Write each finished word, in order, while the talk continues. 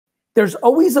there's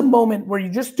always a moment where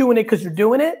you're just doing it because you're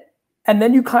doing it. And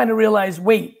then you kind of realize,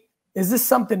 wait, is this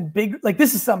something big? Like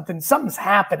this is something's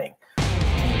happening.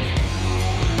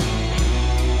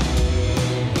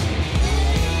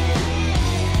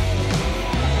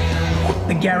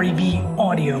 The GaryVee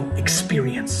audio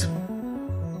experience.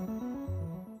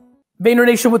 Vayner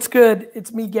Nation, what's good?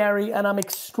 It's me, Gary, and I'm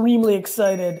extremely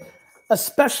excited,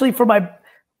 especially for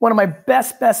one of my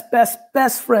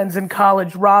best friends in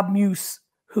college, Rob Muse,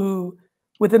 who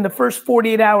within the first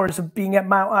 48 hours of being at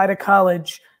Mount Ida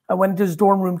College, I went into his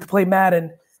dorm room to play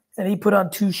Madden, and he put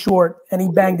on Too Short, and he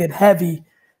banged it heavy,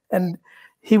 and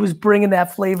he was bringing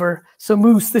that flavor. So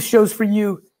Moose, this show's for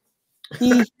you.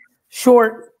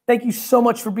 E-Short, thank you so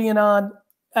much for being on.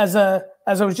 As I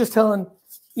was just telling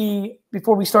E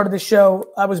before we started the show,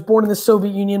 I was born in the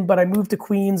Soviet Union, but I moved to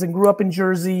Queens and grew up in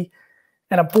Jersey,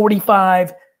 and I'm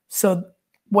 45. So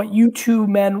what you two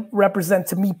men represent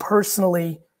to me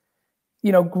personally,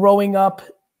 you know, growing up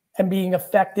and being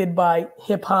affected by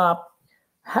hip hop,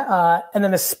 and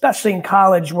then especially in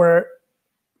college where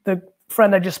the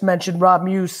friend I just mentioned, Rob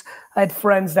Muse, I had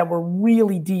friends that were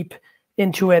really deep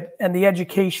into it, and the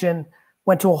education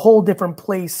went to a whole different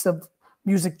place of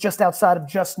music just outside of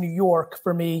just New York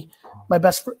for me. One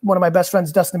of my best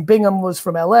friends, Dustin Bingham, was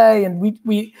from LA, and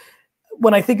we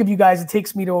when I think of you guys, it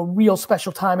takes me to a real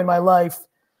special time in my life.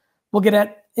 We'll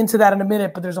get into that in a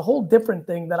minute, but there's a whole different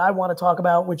thing that I want to talk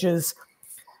about, which is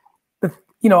the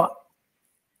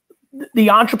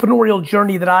entrepreneurial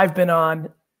journey that I've been on.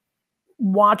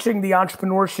 Watching the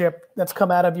entrepreneurship that's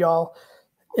come out of y'all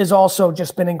is also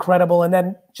just been incredible. And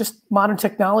then just modern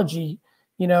technology,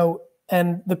 you know,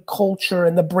 and the culture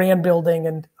and the brand building,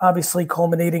 and obviously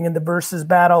culminating in the versus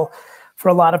battle for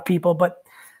a lot of people. But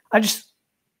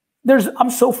I'm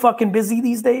so fucking busy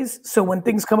these days. So when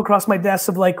things come across my desk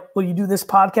of like, will you do this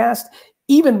podcast?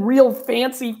 Even real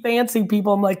fancy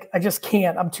people, I'm like, I just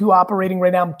can't. I'm too operating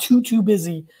right now. I'm too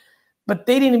busy. But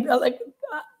they didn't like,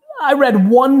 I read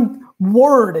one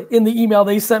word in the email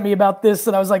they sent me about this,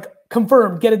 and I was like,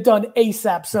 confirmed, get it done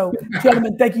ASAP. So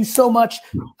gentlemen, thank you so much.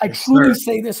 I truly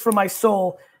say this from my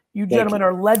soul. You gentlemen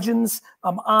are legends.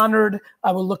 I'm honored.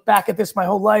 I will look back at this my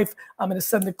whole life. I'm going to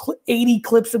send the 80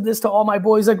 clips of this to all my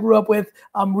boys I grew up with.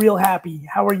 I'm real happy.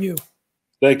 How are you?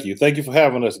 Thank you. Thank you for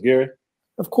having us, Gary.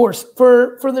 Of course.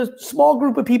 For the small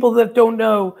group of people that don't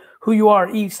know who you are,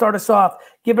 E, start us off.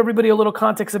 Give everybody a little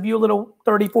context of you, a little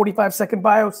 30, 45-second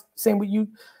bio. Same with you,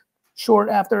 short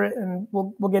after it, and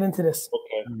we'll get into this.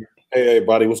 Okay. Hey,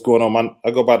 everybody. What's going on?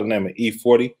 I go by the name of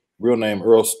E-40, real name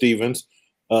Earl Stevens.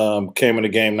 Came in the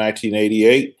game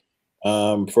 1988.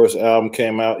 First album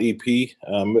came out, EP,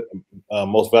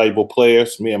 Most Valuable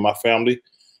Players, me and my family.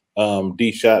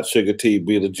 D-Shot, Sugar T,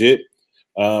 Be Legit.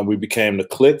 We became The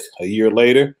Click a year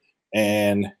later.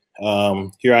 And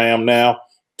here I am now,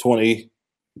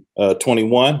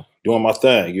 21, doing my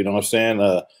thing. You know what I'm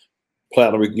saying?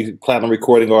 Platinum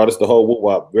recording artist, the whole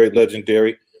woo-wop, very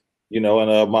legendary. You know,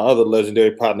 and my other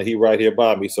legendary partner, he right here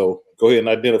by me. So go ahead and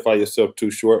identify yourself,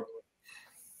 Too Short.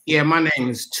 Yeah, my name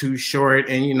is Too Short,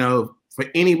 and you know, for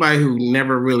anybody who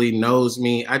never really knows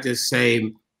me, I just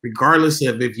say, regardless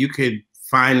of if you could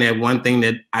find that one thing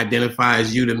that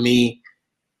identifies you to me,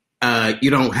 you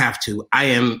don't have to. I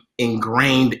am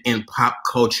ingrained in pop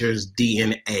culture's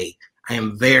DNA. I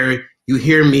am there. You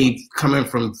hear me coming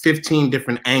from 15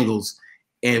 different angles,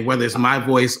 and whether it's my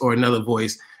voice or another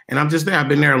voice, and I'm just there. I've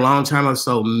been there a long time. I've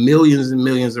sold millions and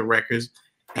millions of records,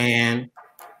 and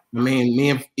I mean,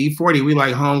 me and E-40, we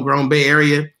like homegrown Bay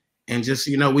Area, and just,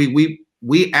 you know, we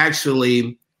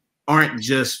actually aren't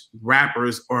just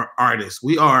rappers or artists.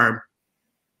 We are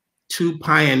two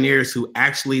pioneers who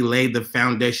actually laid the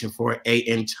foundation for an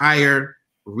entire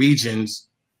region's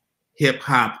hip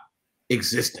hop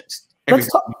existence. Let's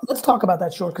talk about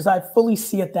that, Short, because I fully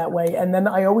see it that way. And then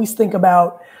I always think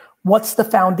about what's the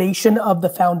foundation of the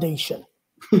foundation.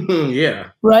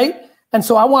 Yeah. Right. And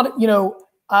so I want to, you know,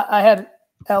 I had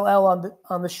LL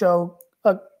on the show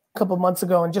a couple of months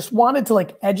ago, and just wanted to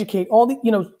like educate all the,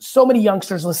 you know, so many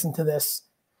youngsters listen to this,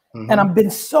 and I've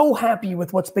been so happy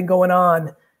with what's been going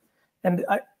on, and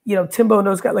I, you know, Timbo and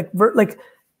those guys, like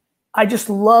I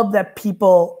just love that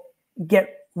people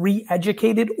get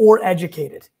re-educated or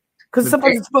educated, because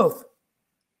sometimes it's both.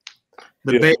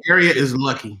 The Bay Area is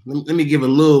lucky. Let me give a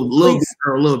little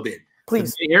bit.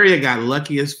 Please. The Bay Area got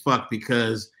lucky as fuck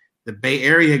because the Bay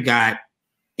Area got,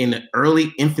 in the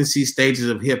early infancy stages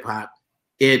of hip hop,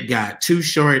 it got Too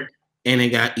Short and it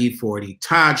got E-40,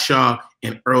 Todd Shaw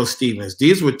and Earl Stevens.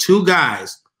 These were two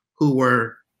guys who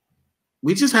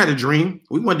we just had a dream.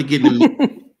 We wanted to get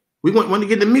into we wanted to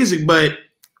get into music, but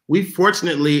we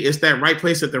fortunately, it's that right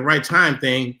place at the right time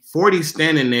thing. 40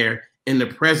 standing there in the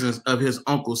presence of his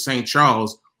uncle St.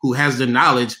 Charles, who has the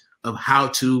knowledge of how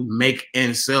to make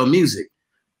and sell music.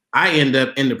 I end up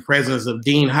in the presence of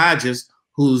Dean Hodges,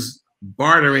 who's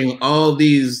bartering all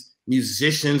these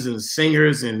musicians and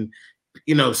singers and,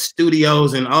 you know,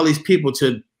 studios and all these people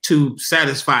to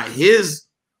satisfy his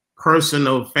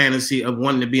personal fantasy of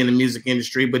wanting to be in the music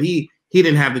industry, but he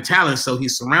didn't have the talent, so he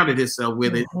surrounded himself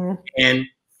with it, and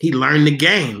he learned the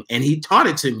game, and he taught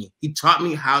it to me. He taught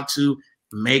me how to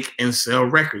make and sell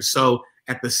records. So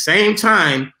at the same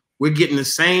time, we're getting the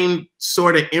same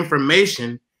sort of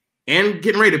information and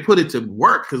getting ready to put it to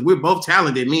work because we're both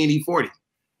talented, me and E-40.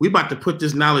 We about to put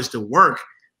this knowledge to work.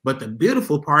 But the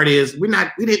beautiful part is we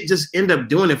didn't just end up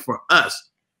doing it for us.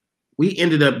 We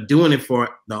ended up doing it for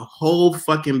the whole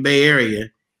fucking Bay Area.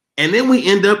 And then we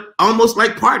end up almost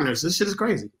like partners. This shit is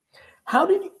crazy. How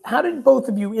did both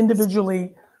of you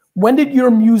individually, when did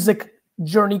your music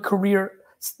journey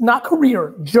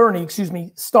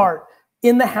start?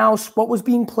 In the house, what was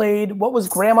being played? What was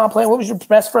grandma playing? What was your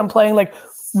best friend playing? Like,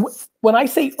 when I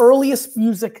say earliest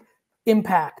music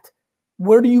impact,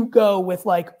 where do you go with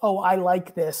like, oh, I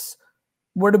like this?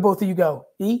 Where do both of you go?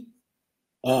 E?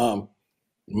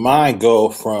 Mine go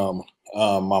from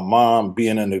my mom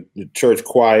being in the church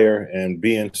choir and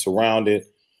being surrounded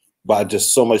by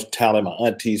just so much talent. My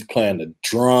aunties playing the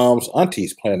drums, playing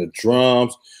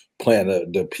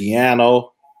the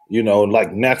piano. You know,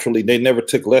 like naturally, they never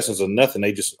took lessons or nothing.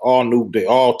 They just all knew they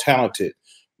all talented.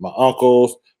 My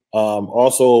uncles,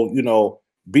 also, you know,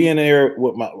 being there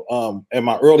with my in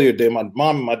my earlier day, my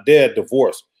mom and my dad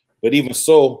divorced. But even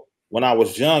so, when I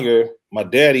was younger, my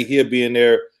daddy, he'd be in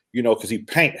there, you know, because he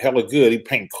paint hella good. He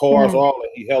paint cars, all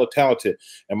that. He hella talented.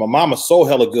 And my mama so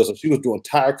hella good, so she was doing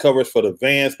tire covers for the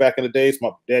vans back in the days.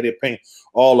 My daddy would paint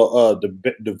all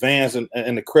the vans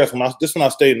and the Crest. When I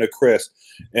stayed in the Crest,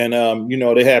 and you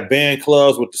know, they had band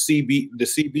clubs with the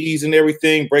CBs and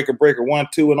everything, Breaker 1,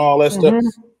 2, and all that stuff.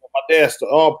 My dad,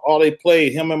 all they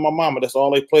played, him and my mama, that's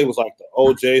all they played was like the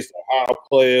OJs, the High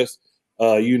Players,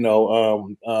 you know,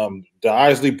 the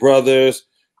Isley Brothers,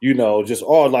 you know, just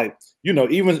all like, you know,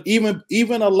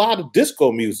 even a lot of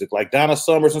disco music like Donna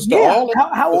Summers and stuff. Yeah. All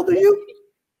how old are you?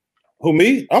 Who,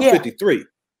 me? I'm 53.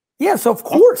 Yeah, so of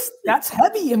course that's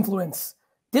heavy influence.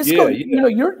 Disco,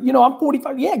 you know, I'm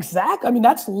 45. Yeah, exactly. I mean,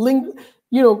 that's in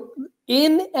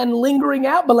and lingering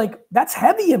out, but like that's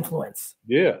heavy influence.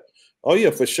 Yeah. Oh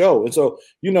yeah, for sure. And so,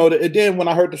 you know, then when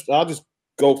I heard this, I'll just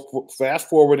go fast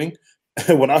forwarding.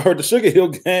 When I heard the Sugar Hill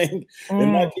Gang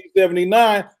in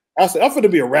 1979, I said, I'm going to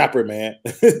be a rapper, man.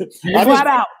 Flat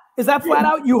out. Is that flat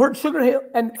out? You heard Sugar Hill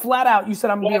and flat out, you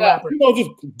said, I'm going to be a rapper. You know, just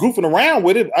goofing around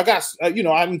with it. I got, you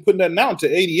know, I've been putting that out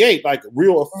until 88, like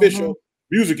real official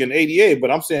music in 88. But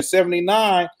I'm saying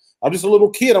 79, I'm just a little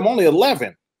kid. I'm only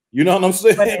 11. You know what I'm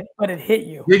saying? But it hit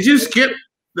you. Did you skip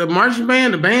the marching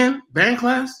band, the band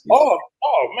class?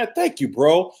 Oh man, thank you,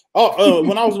 bro.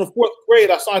 When I was in the 4th grade,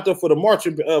 I signed up for the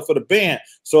marching for the band.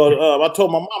 So I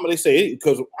told my mama, they say,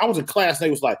 because I was in class and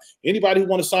they was like, anybody who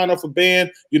want to sign up for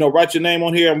band, you know, write your name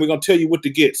on here and we're gonna tell you what to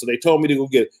get. So they told me to go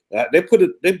get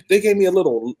it. They gave me a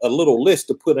little list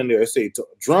to put in there. It say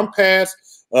drum pads,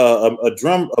 a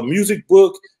music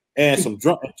book, and some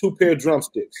 2 pair of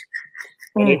drumsticks.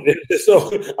 So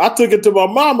I took it to my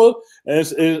mama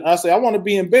and I said, I want to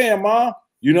be in band, Mom.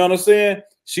 You know what I'm saying?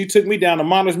 She took me down to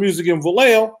Miners Music in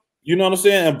Vallejo, you know what I'm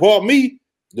saying, and bought me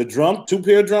the 2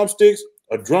 pair of drumsticks,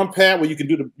 a drum pad where you can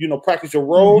do the, you know, practice your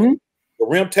rolls, the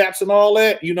rim taps and all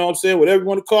that, you know what I'm saying, whatever you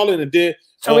want to call it. And then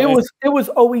so it was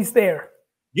always there.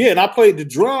 Yeah, and I played the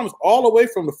drums all the way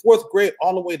from the 4th grade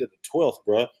all the way to the 12th,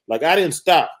 bro. Like I didn't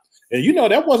stop. And you know,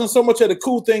 that wasn't so much of a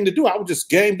cool thing to do. I was just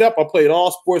gamed up. I played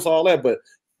all sports, all that, but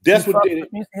that's what did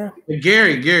it. Yeah.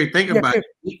 Gary, think about it.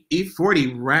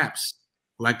 E-40 raps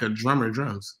like a drummer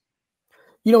drums.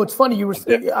 You know, it's funny. I was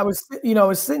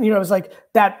sitting here. I was like,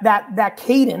 that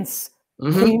cadence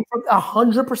came from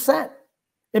 100%.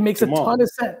 It makes a ton of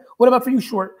sense. What about for you,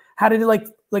 Short? How did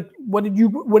it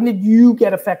when did you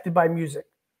get affected by music?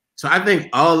 So I think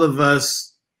all of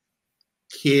us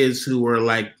kids who were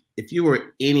like, if you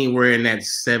were anywhere in that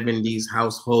 70s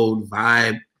household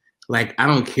vibe, like, I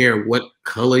don't care what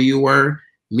color you were,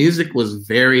 music was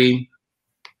very,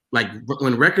 like,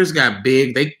 when records got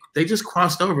big, they just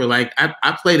crossed over. Like,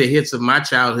 I play the hits of my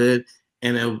childhood,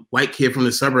 and a white kid from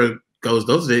the suburb goes,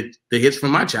 those are the hits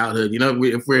from my childhood. You know,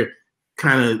 if we're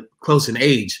kind of close in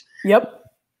age. Yep.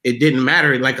 It didn't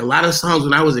matter. Like, a lot of songs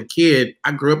when I was a kid,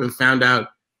 I grew up and found out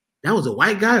that was a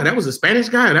white guy, that was a Spanish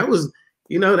guy, that was,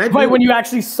 you know, that right when you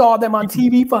actually saw them on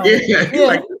TV. Yeah.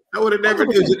 Like I would have never. It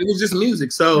was just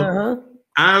music. So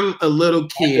I'm a little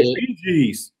kid. Bee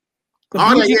Gees. The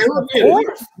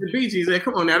Bee Gees.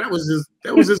 Come on now, that was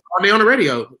just all day on the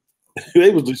radio. They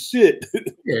was the shit.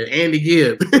 Yeah, Andy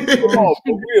Gibb. Oh,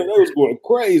 for real, they was going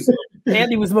crazy.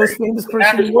 Andy was the most famous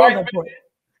person in the world at that point.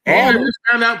 And I just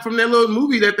found out from that little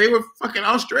movie that they were fucking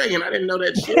Australian. I didn't know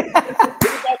that shit.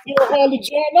 Daryl Hall and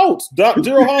John Oates.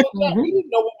 Daryl Hall and John, we didn't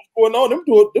know what was going on.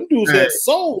 Them dudes had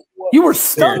soul. You were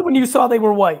stunned when you saw they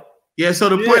were white. Yeah, so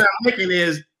the point I'm making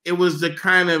is it was the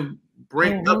kind of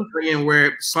upbringing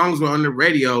where songs were on the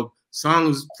radio,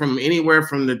 songs from anywhere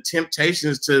from the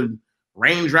Temptations to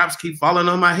Raindrops Keep Falling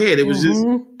on My Head. It was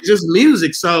just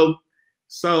music. So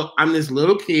I'm this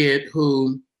little kid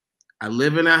who I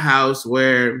live in a house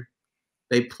where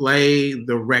they play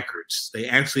the records. They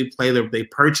actually they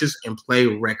purchase and play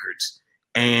records.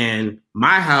 And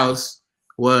my house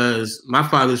my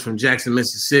father's from Jackson,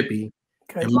 Mississippi,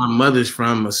 and my mother's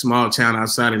from a small town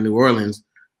outside of New Orleans.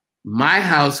 My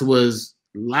house was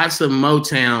lots of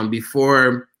Motown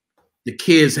before the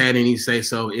kids had any say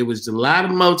so. It was a lot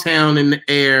of Motown in the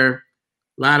air,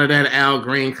 a lot of that Al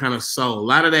Green kind of soul, a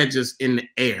lot of that just in the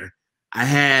air. I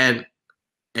had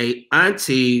a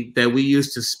auntie that we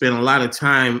used to spend a lot of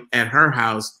time at her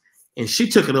house, and she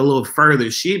took it a little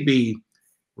further. She'd be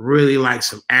really like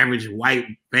some average white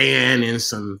band and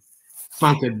some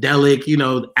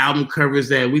funkadelic, album covers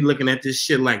that we looking at this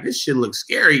shit like this shit looks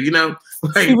scary,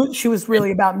 Like, she was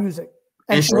really about music,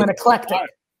 and she went eclectic.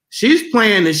 She's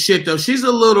playing this shit though. She's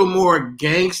a little more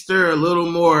gangster, a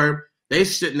little more. They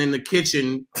sitting in the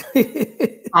kitchen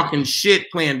talking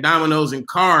shit, playing dominoes and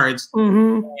cards,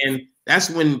 and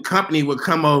that's when company would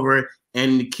come over,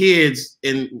 and the kids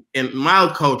in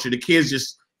my culture, the kids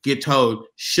just get told,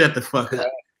 "Shut the fuck up."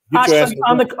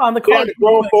 On the card.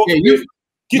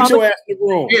 Get your ass in the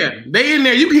room. Yeah, they in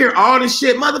there. You can hear all this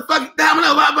shit, motherfucking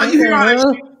domino. You hear all that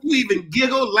shit. You even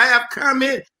giggle, laugh,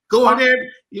 comment, go in there.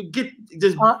 You get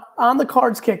just on the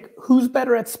cards kick. Who's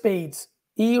better at spades,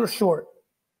 E or Short?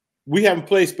 We haven't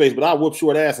played spades, but I whoop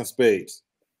Short ass in spades.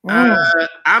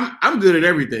 I'm good at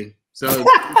everything. So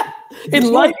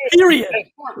in life, period.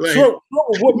 Short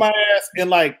will whoop my ass in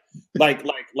like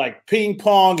ping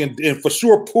pong and for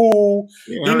sure pool.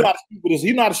 He know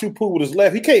how to shoot pool with his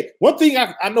left. He can't. One thing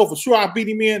I know for sure I beat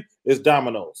him in is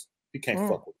dominoes. He can't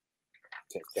fuck with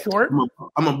him. Short.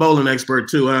 I'm a bowling expert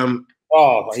too.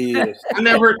 Oh, he is. I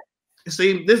never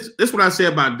see this. This is what I say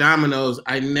about dominoes.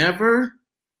 I never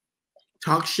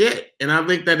talk shit, and I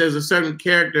think that there's a certain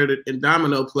character in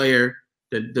domino player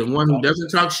that the one who doesn't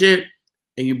talk shit,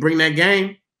 and you bring that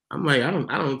game. I'm like, I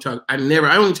don't talk. I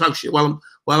only talk shit while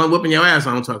I'm whipping your ass.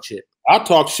 I don't talk shit. I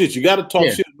talk shit. You got to talk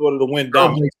shit in order to win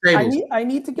dominoes. I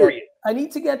need to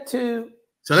get to.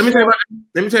 So let me tell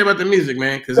you about the music,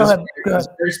 man, because it's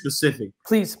very specific.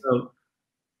 Please. So,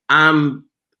 I'm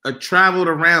a traveled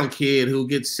around kid who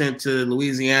gets sent to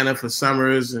Louisiana for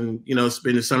summers and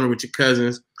spend the summer with your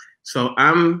cousins. So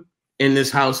I'm in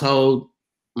this household,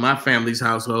 my family's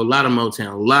household, a lot of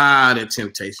Motown, a lot of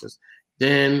Temptations.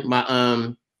 Then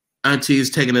my auntie's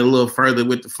taking it a little further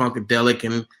with the funkadelic,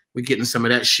 and we're getting some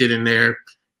of that shit in there.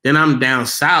 Then I'm down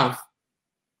south,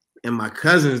 and my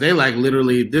cousins, they like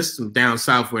literally this is down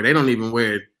south where they don't even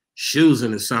wear shoes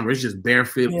in the summer. It's just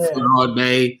barefoot all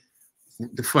day.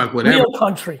 The fuck whatever. Real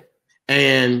country.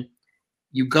 And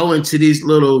you go into these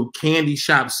little candy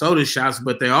shops, soda shops,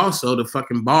 but they're also the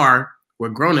fucking bar where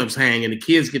grown-ups hang, and the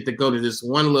kids get to go to this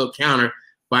one little counter,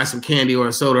 buy some candy or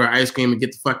a soda or ice cream and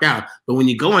get the fuck out. But when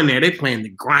you go in there, they playing the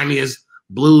grimiest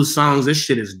blues songs. This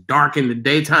shit is dark in the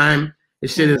daytime.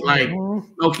 This shit is like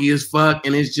smoky as fuck.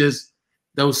 And it's just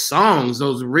those songs,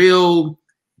 those real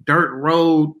dirt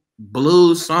road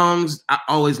blues songs. I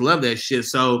always love that shit.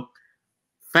 So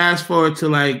fast forward to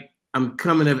like, I'm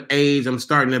coming of age. I'm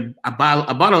starting to, I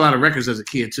bought a lot of records as a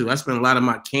kid too. I spent a lot of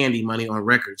my candy money on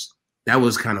records. That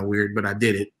was kind of weird, but I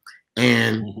did it.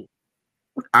 And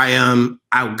I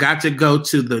got to go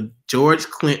to the George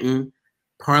Clinton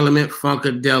Parliament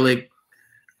Funkadelic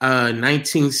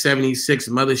 1976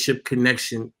 Mothership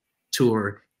Connection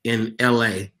tour in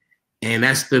LA. And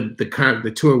that's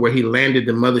the tour where he landed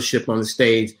the mothership on the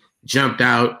stage, jumped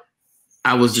out.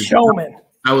 I was a showman.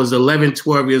 I was 11,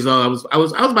 12 years old. I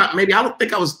was about maybe I would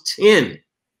think I was 10.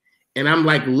 And I'm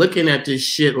like looking at this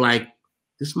shit like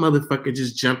this motherfucker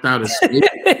just jumped out of space.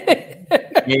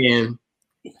 And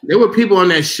there were people on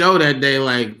that show that day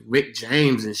like Rick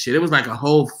James and shit. It was like a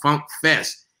whole funk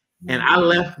fest. And I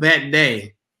left that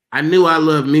day. I knew I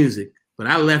loved music, but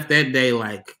I left that day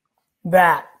like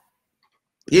that.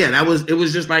 Yeah, it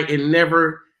was just like it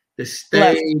never, the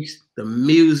stage, the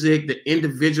music, the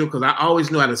individual, because I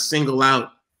always knew how to single out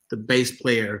the bass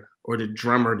player or the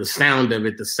drummer, the sound of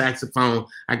it, the saxophone.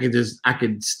 I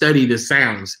could study the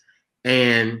sounds,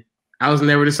 and I was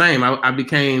never the same. I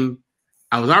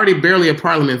was already barely a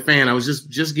Parliament fan. I was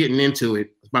just getting into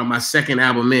it. About my second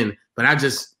album in, but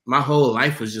my whole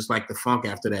life was just like the funk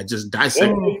after that. Just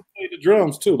dissecting. You played the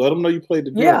drums too. Let them know you played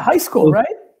the drums. Yeah, high school, right?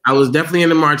 I was definitely in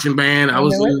the marching band. I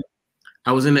was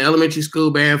in the elementary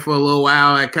school band for a little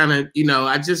while. I kind of,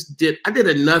 I did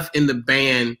enough in the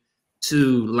band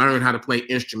to learn how to play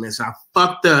instruments. I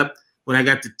fucked up when I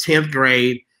got to 10th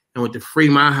grade and went to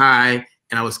Fremont High,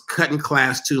 and I was cutting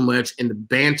class too much. And the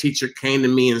band teacher came to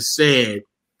me and said,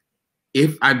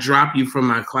 if I drop you from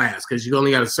my class, because you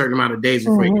only got a certain amount of days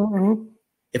before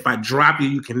if I drop you,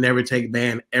 you can never take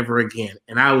band ever again.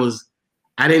 And I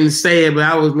didn't say it, but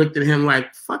I was looked at him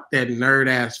like, fuck that nerd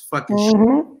ass fucking shit.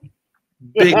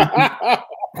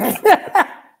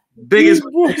 Biggest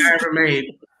mistake I ever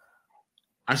made.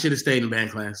 I should have stayed in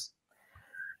band class.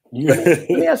 Let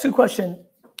me ask you a question.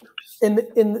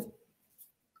 Did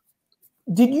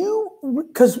you,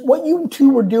 because what you two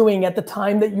were doing at the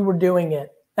time that you were doing it,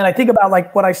 and I think about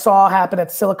like what I saw happen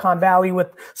at Silicon Valley with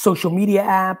social media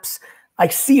apps. I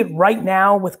see it right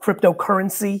now with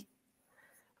cryptocurrency.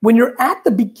 When you're at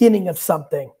the beginning of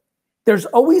something, there's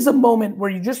always a moment where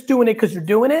you're just doing it because you're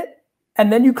doing it.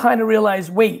 And then you kind of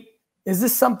realize, wait, is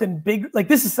this something big? Like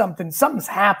this is something's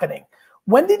happening.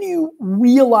 When did you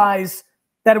realize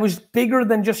that it was bigger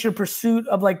than just your pursuit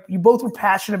of like, you both were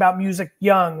passionate about music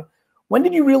young. When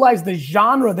did you realize the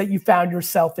genre that you found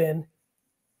yourself in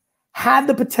had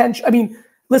the potential? I mean,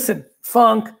 listen,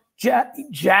 funk, jazz,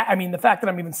 I mean, the fact that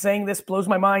I'm even saying this blows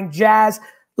my mind. Jazz,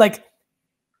 like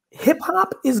hip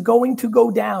hop is going to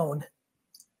go down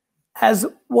as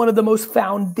one of the most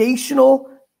foundational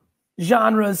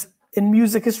genres in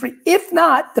music history. If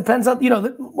not, depends on,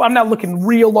 I'm not looking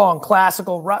real long,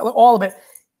 classical, all of it.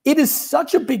 It is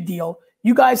such a big deal.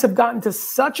 You guys have gotten to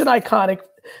such an iconic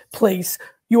place.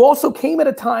 You also came at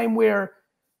a time where,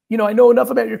 I know enough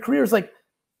about your careers, like,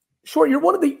 sure, you're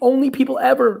one of the only people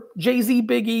ever, Jay-Z,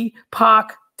 Biggie,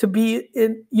 Pac, to be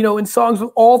in songs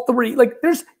with all three. Like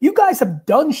you guys have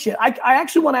done shit. I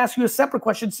actually want to ask you a separate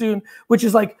question soon, which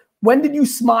is like, when did you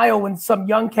smile when some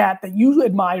young cat that you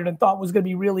admired and thought was going to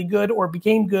be really good or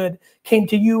became good came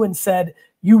to you and said,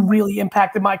 you really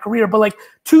impacted my career? But like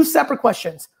two separate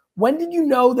questions. When did you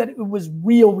know that it was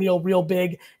real, real, real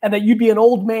big and that you'd be an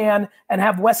old man and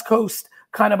have West Coast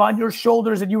kind of on your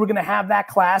shoulders and you were going to have that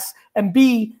class? And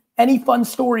B, any fun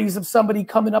stories of somebody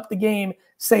coming up the game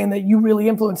saying that you really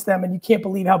influenced them and you can't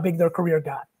believe how big their career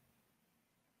got?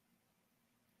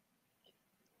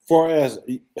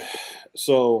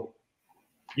 So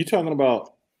you talking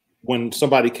about when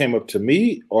somebody came up to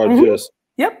me or just?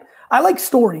 Yep. I like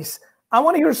stories. I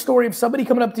want to hear a story of somebody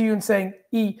coming up to you and saying,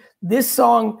 E, this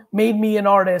song made me an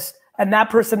artist and that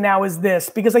person now is this.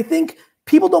 Because I think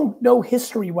people don't know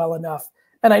history well enough.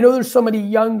 And I know there's so many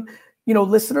young,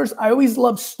 listeners. I always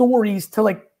love stories to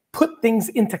like put things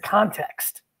into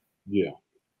context. Yeah.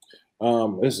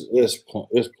 It's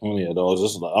plenty of those.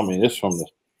 It's from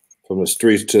the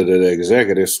streets to the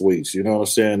executive suites. You know what I'm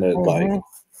saying? That like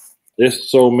there's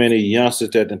so many youngsters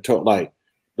that talk like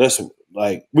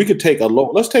we could take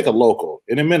let's take a local,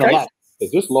 and it meant a lot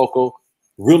because this local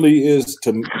really is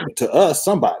to us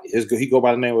somebody. He go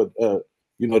by the name of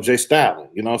Jay Stalin.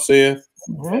 You know what I'm saying?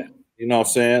 You know what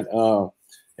I'm saying?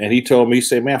 And he told me, he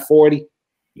said, man, 40.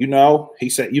 He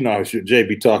said, Jay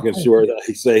be talking short.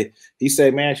 He say,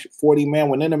 man, 40, man,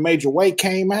 when In the Major Way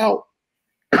came out,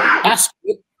 I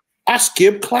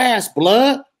skipped class,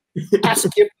 blood. I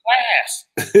skipped class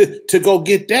to go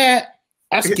get that.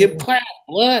 I skipped class,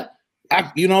 blood.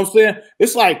 You know what I'm saying?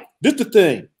 It's like, this the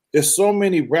thing. There's so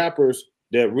many rappers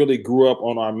that really grew up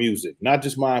on our music, not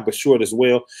just mine, but Short as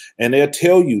well. And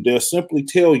they'll simply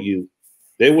tell you,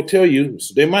 they will tell you,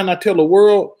 they might not tell the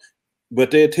world, but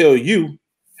they'll tell you,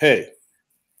 hey,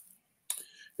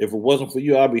 if it wasn't for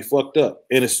you, I'd be fucked up.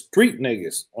 And it's street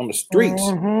niggas on the streets,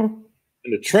 in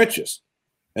the trenches,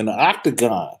 in the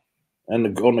octagon,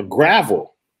 and on the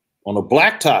gravel, on the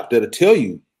blacktop that'll tell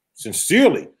you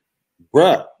sincerely,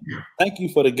 bruh, thank you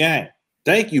for the game.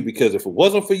 Thank you, because if it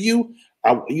wasn't for you,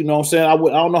 you know what I'm saying, I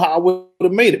don't know how I would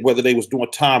have made it, whether they was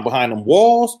doing time behind them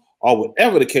walls or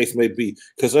whatever the case may be,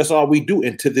 because that's all we do.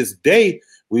 And to this day,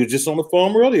 we were just on the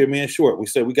phone earlier, me and Short. We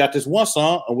said we got this one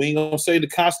song, and we ain't gonna say the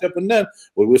concept of nothing.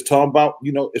 But we was talking about,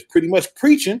 it's pretty much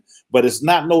preaching, but it's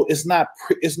not no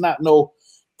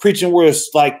preaching where it's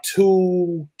like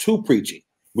too preachy.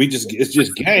 It's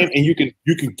just game, and you can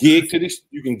gig to this,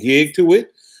 you can gig to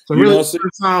it. So really fun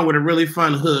song with a really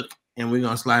fun hook, and we're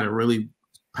gonna slide a really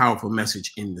powerful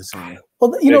message in the song.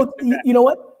 Well, you know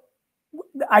what?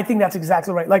 I think that's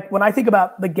exactly right. Like when I think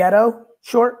about the ghetto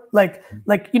short, like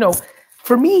you know,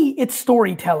 for me it's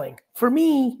storytelling. For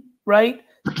me, right?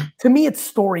 To me it's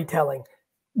storytelling.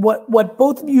 What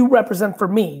both of you represent for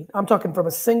me, I'm talking from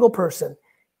a single person,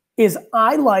 is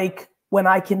I like when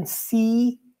I can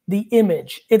see the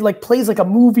image. It like plays like a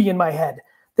movie in my head.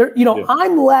 There, you know, yeah.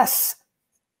 I'm less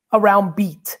around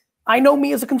beat. I know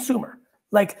me as a consumer.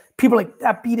 Like people are like,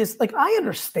 that beat is like, I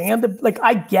understand the, like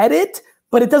I get it,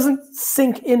 but it doesn't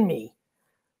sink in me.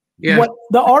 Yeah. What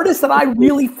the artists that I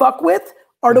really fuck with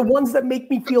are the ones that make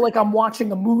me feel like I'm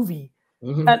watching a movie.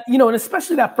 Mm-hmm. And, you know, and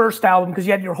especially that first album, because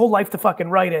you had your whole life to fucking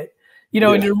write it, you know,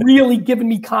 yeah. And you're really giving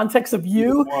me context of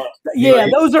you. Yeah,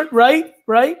 those are right.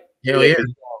 Hell yeah.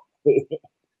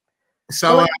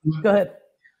 So go ahead.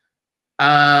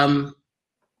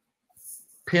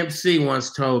 Pimp C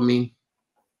once told me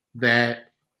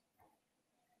that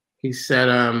he said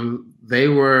they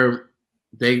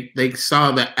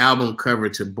saw the album cover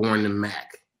to Born to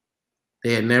Mac.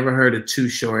 They had never heard of Too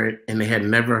Short and they had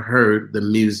never heard the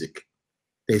music.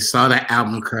 They saw the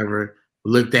album cover,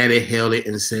 looked at it, held it,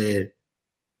 and said,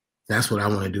 "That's what I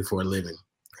want to do for a living."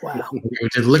 Wow. They were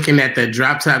just looking at that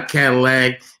drop top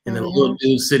Cadillac and the little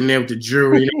dude sitting there with the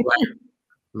jewelry, like,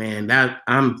 man, that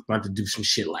I'm about to do some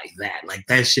shit like that. Like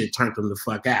that shit turned them the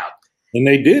fuck out. And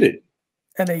they did it.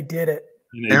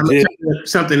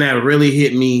 Something that really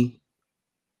hit me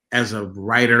as a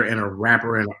writer and a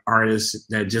rapper and an artist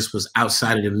that just was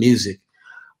outside of the music.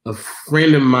 A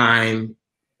friend of mine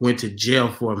went to jail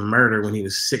for a murder when he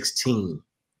was 16.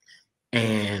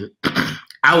 And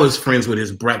I was friends with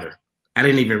his brother. I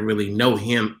didn't even really know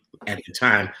him at the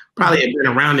time. Probably had been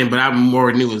around him, but I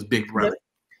more knew his big brother. Yep.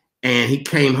 And he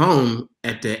came home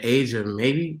at the age of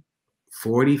maybe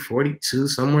 40, 42,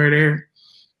 somewhere there.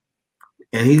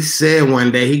 And he said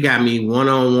one day, he got me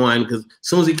one-on-one, because as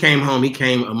soon as he came home, he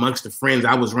came amongst the friends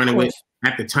I was running with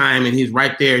at the time, and he's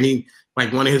right there. And he,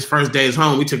 like one of his first days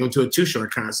home, we took him to a Too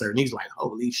Short concert, and he's like,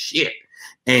 holy shit.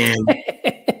 And,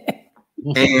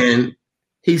 and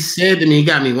he said to me, he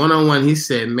got me one-on-one, he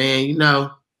said, man, you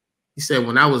know, he said,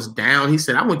 when I was down, he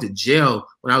said, I went to jail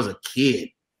when I was a kid.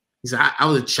 He said, I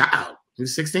was a child. He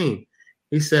was 16.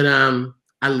 He said,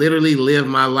 I literally lived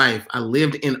my life. I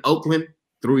lived in Oakland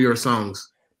through your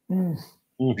songs. Mm-hmm.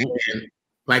 And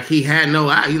like he had no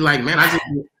eye. He's like, man,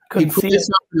 he put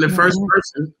himself in the first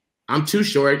person. I'm Too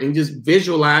Short, and just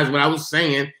visualized what I was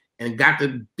saying and got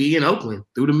to be in Oakland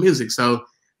through the music. So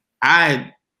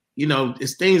you know,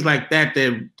 it's things like that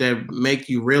that make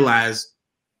you realize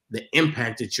the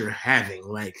impact that you're having.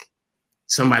 Like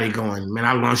somebody going, man,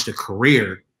 I launched a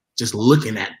career just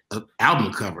looking at an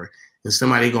album cover, and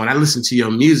somebody going, I listened to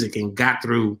your music and got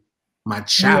through my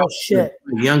childhood,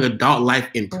 young adult life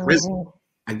in prison. Mm-hmm.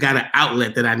 I got an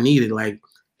outlet that I needed. Like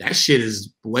that shit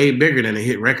is way bigger than a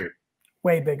hit record.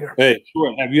 Way bigger. Hey,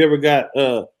 sure. Have you ever got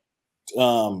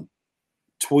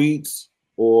tweets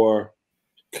or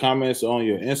comments on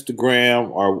your Instagram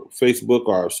or Facebook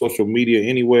or social media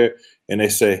anywhere, and they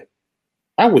say,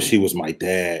 I wish he was my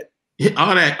dad?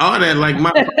 All that, like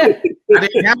my I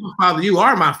didn't have a father. You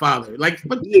are my father. Like,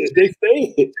 but yeah, they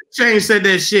say it. Shane said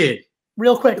that shit.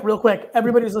 Real quick.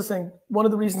 Everybody's listening. One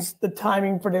of the reasons the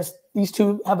timing for these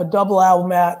two have a double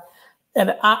album out,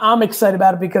 and I'm excited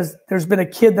about it because there's been a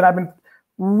kid that I've been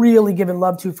really giving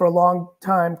love to for a long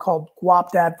time called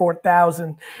Guap Dad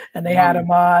 4000, and they had him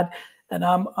on, and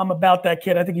I'm about that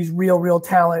kid. I think he's real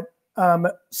talent.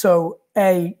 So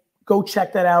go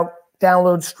check that out.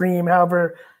 Download, stream,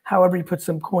 however you put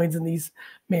some coins in these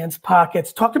man's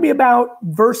pockets. Talk to me about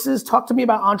verses. Talk to me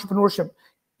about entrepreneurship.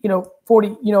 You know,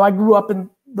 40, you know, I grew up in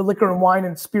the liquor and wine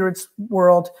and spirits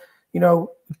world, you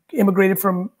know, immigrated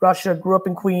from Russia, grew up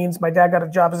in Queens. My dad got a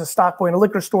job as a stock boy in a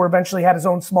liquor store, eventually had his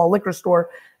own small liquor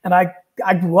store. And I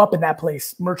grew up in that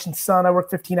place, Merchant Son. I worked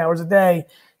 15 hours a day.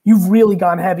 You've really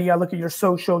gone heavy. I look at your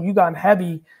social, you've gone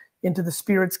heavy into the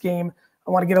spirits game.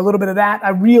 I want to get a little bit of that. I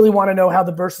really want to know how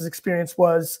the Versus experience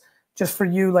was just for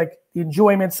you, like the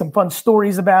enjoyment, some fun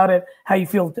stories about it, how you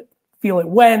feel it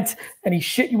went, any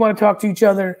shit you want to talk to each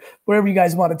other, wherever you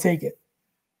guys want to take it.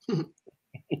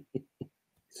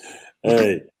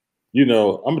 Hey, you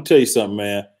know, I'm gonna tell you something,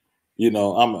 man. You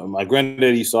know, my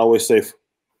granddaddy used to always say,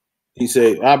 he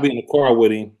said, I'll be in the car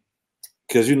with him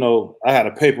because, you know, I had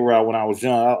a paper route when I was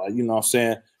young, you know what I'm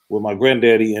saying, with my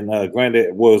granddaddy, and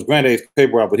it was granddaddy's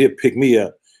paper route, but he'd pick me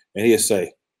up and he'd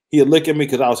say, he'd look at me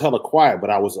because I was hella quiet, but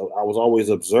I was always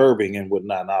observing and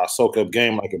whatnot. And I soak up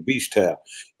game like a beach towel.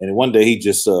 And one day he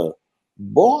just,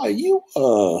 boy, you,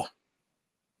 because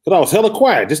I was hella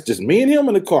quiet, just me and him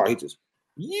in the car. He just,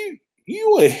 you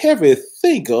a heavy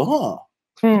thinker, huh?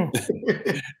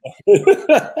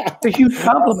 It's a huge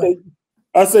compliment.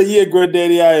 I say, yeah,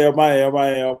 granddaddy, I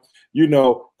am. You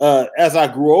know, as I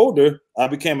grew older, I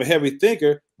became a heavy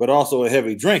thinker, but also a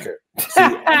heavy drinker.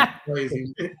 See,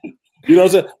 Crazy. you know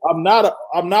what I'm saying?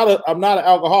 I'm not an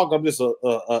alcoholic. I'm just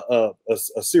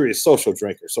a serious social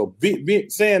drinker. So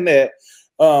saying that,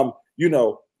 you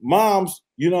know, moms,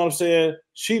 you know what I'm saying?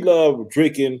 She loved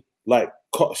drinking, like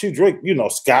she drink, you know,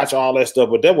 scotch, all that stuff,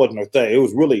 but that wasn't her thing. It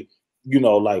was really, you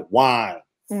know, like wine.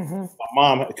 My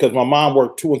mom, because my mom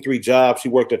worked 2 and 3 jobs. She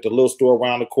worked at the little store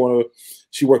around the corner.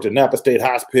 She worked at Napa State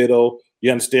Hospital.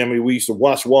 You understand me? We used to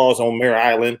wash walls on Mare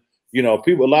Island. You know,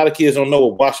 a lot of kids don't know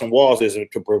what washing walls is.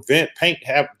 To prevent having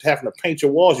to paint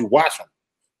your walls, you wash them.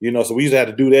 You know, so we used to have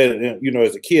to do that. You know,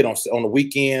 as a kid on the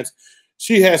weekends.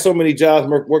 She had so many jobs.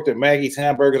 Worked at Maggie's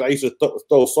Hamburgers. I used to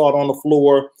throw salt on the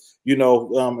floor. You know,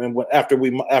 and after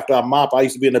I mop, I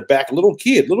used to be in the back, little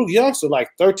youngster, like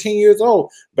 13 years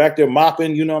old, back there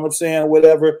mopping. You know what I'm saying?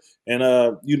 Whatever,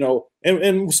 and you know,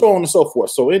 and so on and so forth.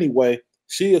 So anyway,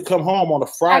 she would come home on a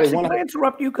Friday. Actually, can I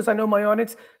interrupt you because I know my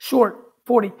audience? Short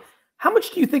 40. How much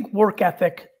do you think work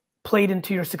ethic played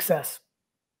into your success?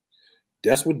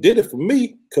 That's what did it for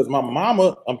me, because my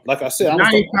mama, like I said,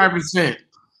 95%.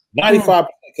 95%,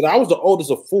 because I was the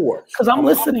oldest of 4. Because I'm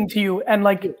listening to you, and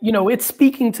like, you know, it's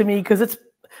speaking to me because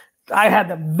I had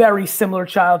a very similar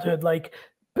childhood, like,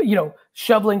 you know,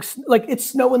 shoveling, like it's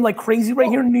snowing like crazy right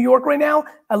here in New York right now.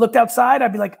 I looked outside,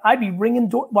 I'd be ringing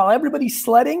while everybody's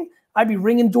sledding, I'd be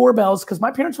ringing doorbells because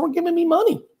my parents weren't giving me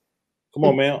money. Come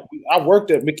on, man. I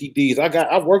worked at Mickey D's.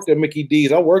 I worked at Mickey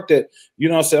D's. I worked at, you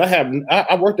know what I'm saying?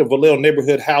 I worked at Vallejo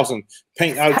Neighborhood Housing,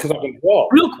 paint out because I've been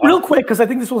involved. Real quick, because I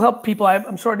think this will help people.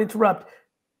 I'm sorry to interrupt.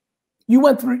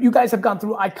 You guys have gone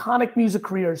through iconic music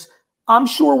careers. I'm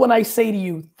sure when I say to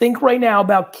you, think right now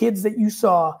about kids that you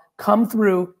saw come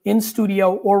through in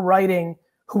studio or writing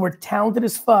who were talented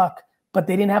as fuck, but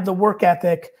they didn't have the work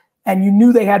ethic, and you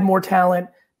knew they had more talent,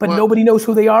 but nobody knows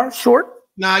who they are. Short?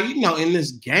 Now, you know, in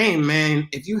this game, man,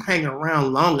 if you hang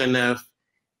around long enough,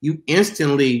 you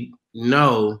instantly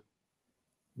know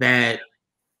that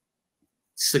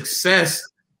success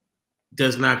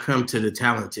does not come to the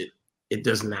talented. It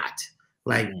does not.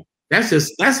 Like, that's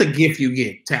a gift you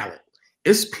get, talent.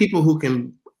 It's people who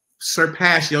can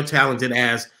surpass your talented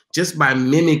ass just by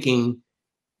mimicking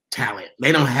talent.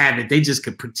 They don't have it. They just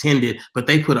could pretend it, but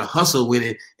they put a hustle with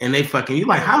it, and they fucking, you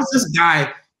like, how's this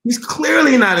guy? He's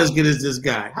clearly not as good as this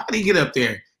guy. How did he get up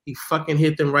there? He fucking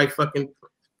hit them right fucking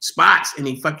spots, and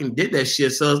he fucking did that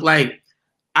shit. So it's like,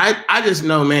 I just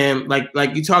know, man,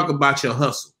 like you talk about your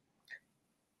hustle.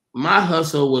 My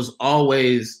hustle was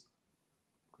always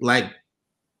like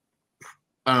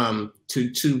to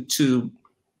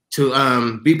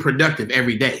be productive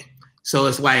every day. So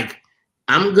it's like,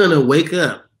 I'm gonna wake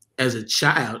up as a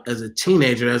child, as a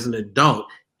teenager, as an adult,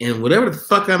 and whatever the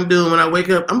fuck I'm doing when I wake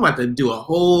up, I'm about to do a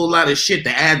whole lot of shit to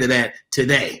add to that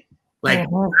today. Like,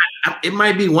 it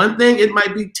might be one thing, it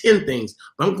might be 10 things,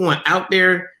 but I'm going out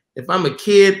there. If I'm a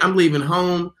kid, I'm leaving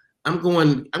home. I'm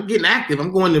getting active.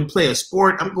 I'm going to play a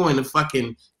sport. I'm going to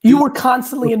fucking. You were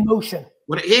constantly in motion.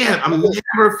 Yeah, I'm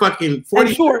never fucking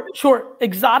 40. Short,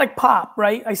 exotic pop,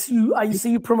 right? I see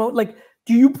you promote, like,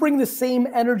 do you bring the same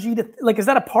energy to, like, is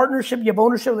that a partnership? You have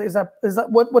ownership? Is that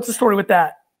what's the story with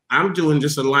that? I'm doing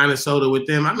just a line of soda with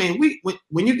them. I mean,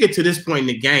 when you get to this point in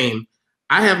the game,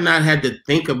 I have not had to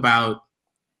think about,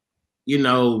 you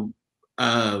know,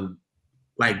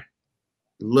 like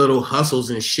little hustles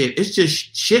and shit. It's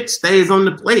just shit stays on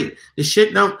the plate. The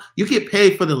shit you get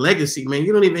paid for the legacy, man.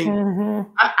 You don't even,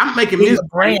 I'm making music.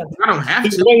 I don't have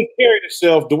to. The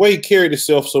way he carried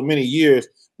himself so many years,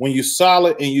 when you're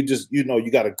solid and you just, you know,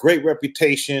 you got a great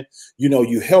reputation, you know,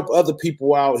 you help other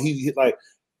people out. He like,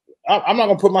 I'm not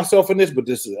gonna put myself in this, but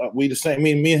this is we the same.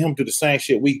 Me and him do the same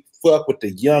shit. We fuck with the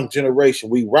young generation.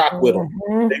 We rock with them.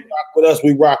 They rock with us.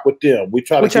 We rock with them. We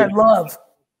try to. Which I love.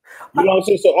 You know what I'm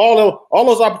saying? So all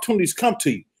those opportunities come to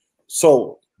you.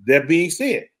 So that being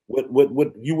said,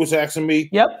 what you was asking me,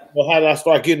 yep. How did I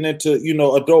start getting into, you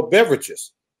know, adult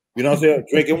beverages? You know what I'm saying?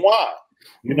 Drinking wine.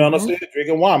 You know what I'm saying?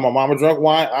 Drinking wine. My mama drank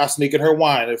wine. I sneak in her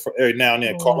wine every now and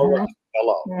then. Carlo Rossi.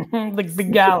 Hello. The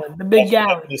big gallon. The big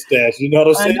gallon. You know what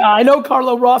I'm saying? I know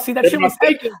Carlo Rossi. That shit was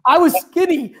heavy. I was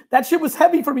skinny. That shit was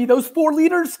heavy for me. Those 4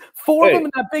 liters, 4 of them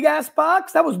in that big ass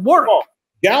box. That was work.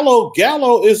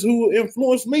 Gallo is who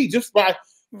influenced me just by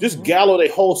Gallo,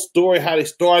 their whole story, how they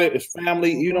started, his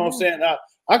family. You know what I'm saying?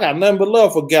 I got nothing but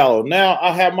love for Gallo. Now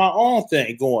I have my own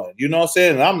thing going. You know what I'm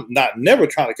saying? And I'm not never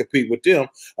trying to compete with them.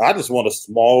 I just want a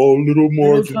small little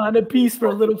margin. Kind of piece for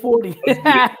a little 40. All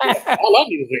I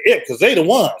need is an it because they the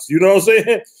ones. You know what I'm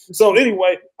saying? So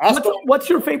anyway, what's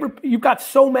your favorite? You've got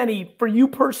so many for you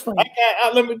personally.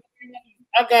 I mean,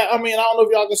 I don't know if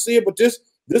y'all can see it, but this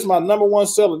is my #1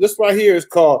 seller. This right here is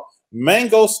called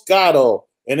Mango Scotto,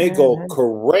 and they go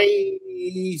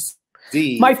crazy.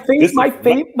 My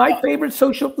favorite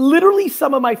social, literally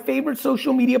some of my favorite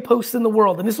social media posts in the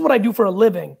world, and this is what I do for a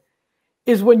living,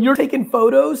 is when you're taking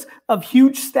photos of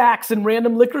huge stacks in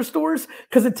random liquor stores,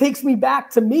 because it takes me back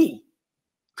to me.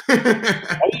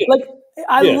 Like,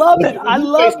 I love it. I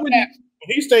love when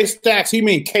he says stacks, he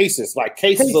means cases, like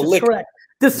cases of liquor. Correct.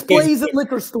 Displays at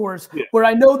liquor stores where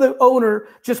I know the owner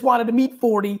just wanted to meet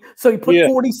 40, so he put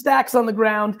 40 stacks on the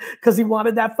ground because he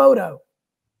wanted that photo.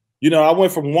 You know, I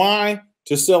went from wine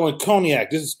to selling cognac.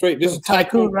 This is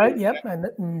tycoon, right? Yep.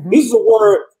 This is a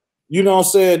word, you know what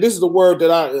I'm saying? This is the word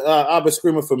that I've been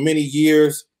screaming for many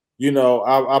years. You know,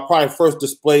 I probably first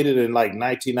displayed it in like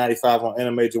 1995 on In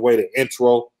a Major Way, the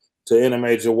intro to In a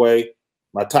Major Way.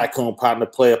 My tycoon partner,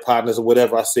 player partners, or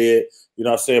whatever I said, you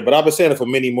know what I'm saying? But I've been saying it for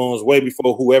many moons, way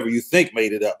before whoever you think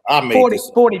made it up. I made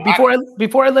 40.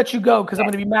 Before I let you go, because I'm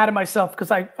going to be mad at myself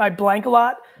because I blank a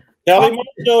lot. Cali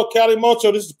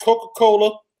Mocho, this is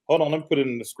Coca-Cola. Hold on, let me put it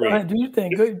in the screen. Go ahead, do you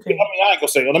think? I ain't gonna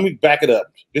say it. Let me back it up.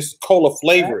 This is cola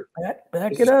flavored.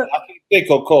 Back it up. I can't say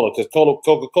Coca-Cola because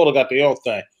Coca-Cola got their own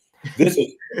thing. This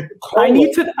is cola.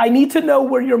 I need to know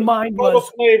where your mind was.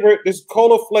 Flavored. This is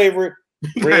cola flavored.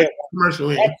 Red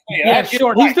commercial. Yeah,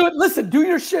 sure. He's doing. Listen, do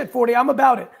your shit, 40. I'm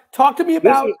about it. Talk to me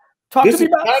about.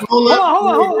 Hold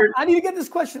on. I need to get this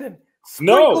question in.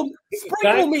 Sprinkle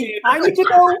me. I need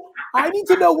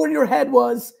to know where your head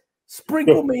was.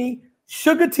 Sprinkle me.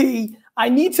 Sugar tea. I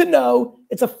need to know.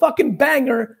 It's a fucking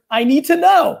banger. I need to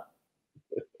know.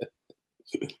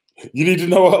 You need to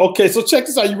know. Okay, so check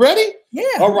this out. You ready?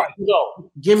 Yeah. All right.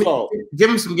 So give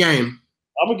me some game.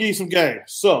 I'm gonna give you some game.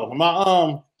 So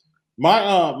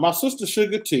my sister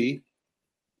Sugar T,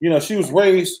 you know, she was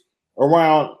raised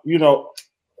around, you know,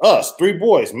 us 3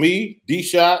 boys, me,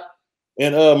 D-Shot,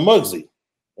 and Muggsy,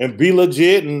 and Be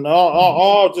Legit, and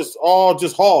all just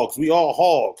hogs. We all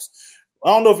hogs. I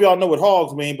don't know if y'all know what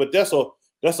hogs mean, but that's an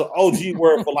OG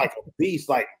word for like a beast,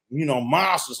 like, you know,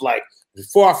 monsters, like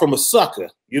far from a sucker.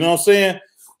 You know what I'm saying?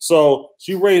 So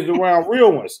she raised around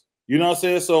real ones. You know what I'm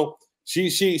saying? So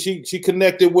she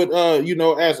connected with you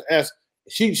know, as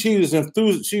she was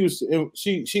enthused.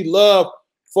 She loved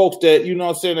folks that, you know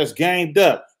what I'm saying, that's ganged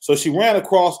up. So she ran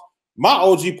across my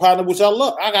OG partner, which I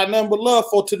love. I got nothing but love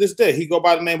for to this day. He go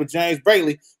by the name of James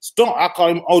Bailey. Stomp. I call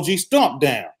him OG Stomp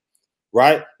Down.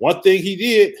 Right. One thing he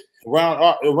did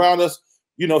around us,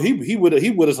 you know, he with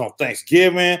us on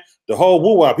Thanksgiving, the whole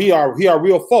woo wop. He are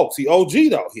real folks. He OG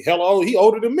though. He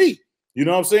older than me. You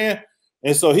know what I'm saying?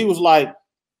 And so he was like,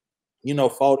 you know,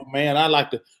 40, man, I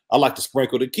like to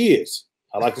sprinkle the kids.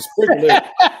 I like to sprinkle them.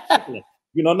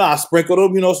 You know, I sprinkle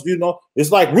them, you know,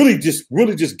 it's like really just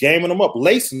gaming them up,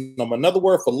 lacing them. Another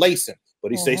word for lacing,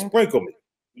 but he say sprinkle me.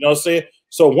 You know what I'm saying?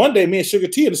 So one day, me and Sugar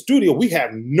T in the studio, we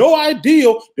have no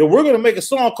idea that we're going to make a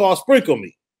song called Sprinkle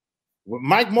Me. With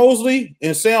Mike Mosley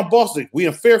and Sam Bostic. We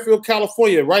in Fairfield,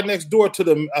 California, right next door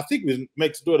to I think we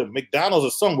next door to McDonald's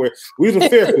or somewhere. We was in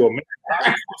Fairfield, man.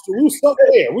 We was somewhere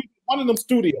there. We one of them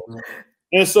studios.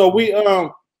 And so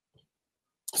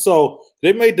so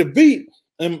they made the beat,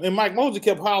 and Mike Mosley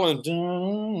kept hollering.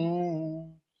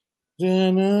 Dun,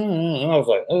 dun, dun. And I was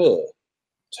like,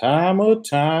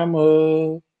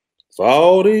 timer,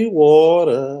 40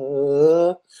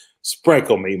 water,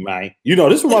 sprinkle me, man. You know,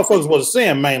 this is what motherfuckers was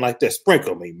saying, man, like that.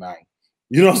 Sprinkle me, man.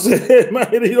 You know what I'm saying, man?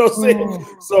 You know what I'm saying?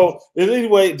 So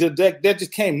anyway, that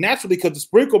just came naturally because the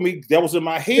sprinkle me that was in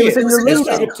my head.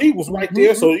 Sugar T was right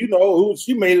there, so you know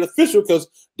she made it official because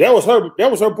that was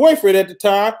her boyfriend at the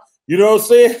time. You know what I'm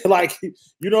saying? Like,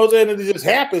 you know what I'm saying? And it just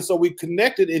happened. So we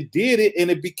connected and did it, and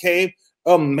it became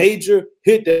a major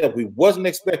hit that we wasn't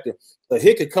expecting. A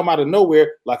hit could come out of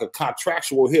nowhere like a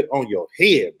contractual hit on your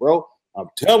head, bro. I'm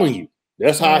telling you,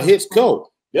 that's how hits go.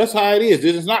 That's how it is.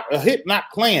 It's not a hit, not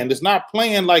planned. It's not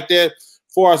planned like that.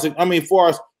 For us,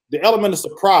 the element of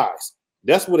surprise.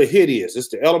 That's what a hit is. It's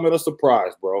the element of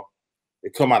surprise, bro.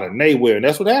 It come out of nowhere, and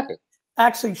that's what happened.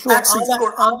 Actually, sure.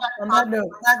 On that note,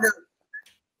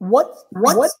 what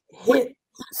hit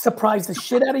surprised the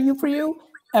shit out of you for you,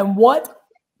 and what?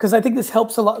 Because I think this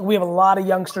helps a lot. We have a lot of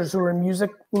youngsters who are in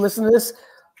music who listen to this.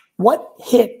 What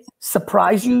hit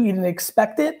surprised you? You didn't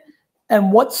expect it.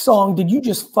 And what song did you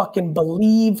just fucking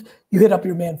believe? You hit up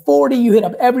your man 40, you hit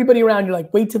up everybody around. You're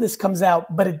like, wait till this comes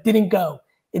out, but it didn't go.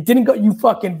 It didn't go. You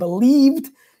fucking believed.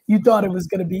 You thought it was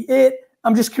going to be it.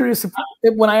 I'm just curious if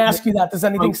when I ask you that, does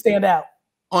anything stand out?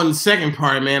 On the second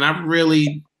part, man,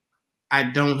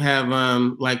 I don't have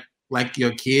like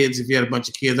your kids. If you had a bunch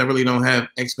of kids, I really don't have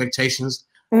expectations.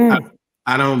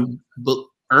 I don't. But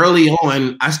early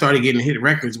on, I started getting hit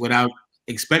records without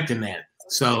expecting that.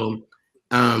 So,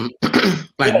 like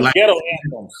ghetto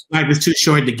anthems. Life is Too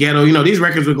Short, The Ghetto. You know, these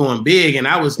records were going big, and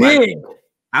I was like,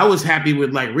 I was happy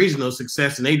with like regional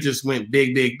success, and they just went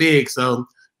big, big, big. So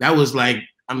that was like,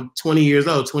 I'm 20 years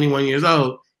old, 21 years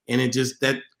old, and it just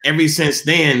that ever since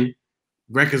then,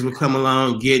 records would come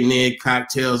along, Getting It,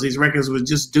 Cocktails. These records would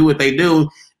just do what they do,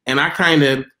 and I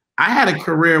had a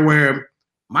career where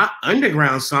my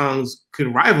underground songs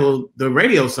could rival the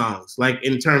radio songs, like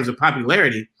in terms of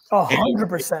popularity.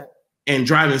 100%. And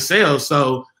driving sales.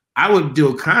 So I would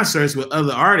do concerts with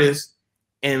other artists,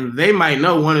 and they might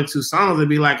know one or two songs and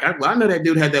be like, well, I know that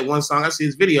dude had that one song. I see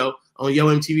his video on Yo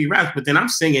MTV Raps, but then I'm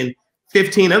singing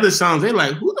 15 other songs. They're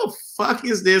like, who the fuck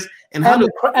is this? And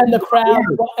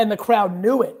the crowd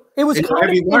knew it. It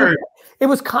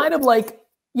was kind of like,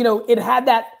 you know, it had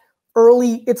that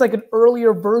early, it's like an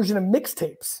earlier version of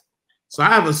mixtapes. So I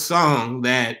have a song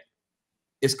that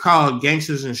is called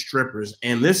Gangsters and Strippers.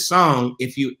 And this song,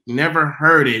 if you never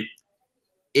heard it,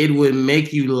 it would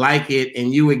make you like it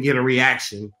and you would get a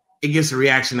reaction. It gets a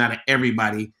reaction out of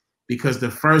everybody because the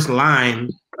first line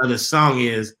of the song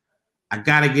is, I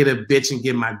gotta get a bitch and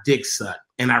get my dick sucked.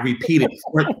 And I repeat it.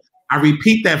 I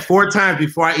repeat that 4 times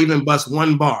before I even bust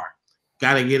one bar.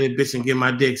 Gotta get a bitch and get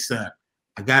my dick sucked.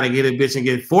 I gotta get a bitch and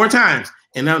get 4 times.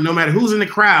 And no matter who's in the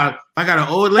crowd, if I got an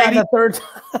old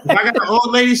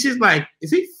lady, she's like, is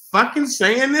he fucking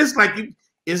saying this? Like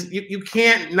you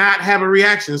can't not have a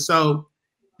reaction. So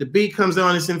the beat comes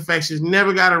on, it's infectious,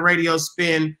 never got a radio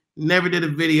spin, never did a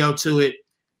video to it.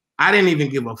 I didn't even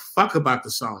give a fuck about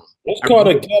the song. It's called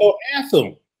a ghetto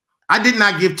anthem. I did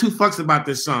not give 2 fucks about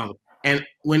this song. And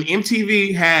when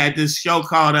MTV had this show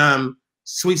called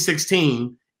Sweet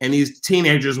 16, and these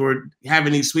teenagers were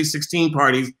having these Sweet 16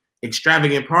 parties,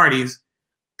 extravagant parties,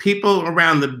 people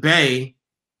around the Bay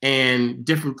and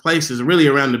different places, really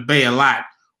around the Bay a lot,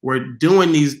 were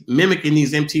mimicking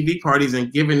these MTV parties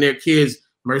and giving their kids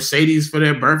Mercedes for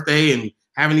their birthday and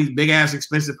having these big ass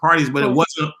expensive parties, but it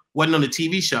wasn't on the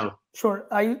TV show. Sure.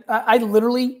 I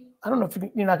literally, I don't know if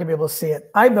you're not gonna be able to see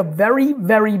it. I have a very,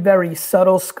 very, very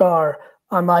subtle scar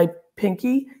on my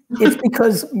pinky. It's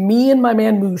because me and my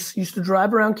man Moose used to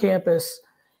drive around campus,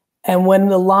 and when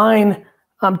the line,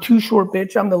 I'm too short,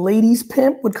 bitch, I'm the ladies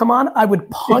pimp would come on, I would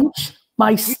punch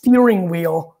my steering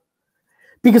wheel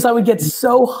because I would get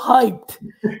so hyped.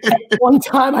 At one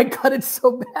time I cut it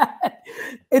so bad.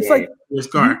 It's like,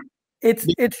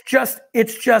 it's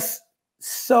just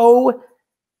so,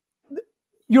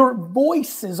 your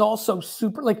voice is also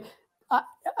super, like,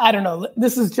 I don't know.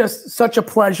 This is just such a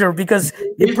pleasure because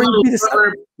it brings me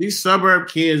to these suburb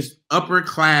kids, upper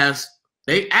class.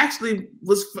 They actually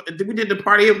we did the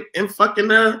party in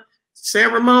fucking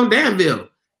San Ramon, Danville,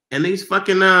 and these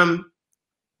fucking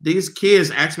these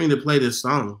kids asked me to play this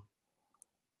song.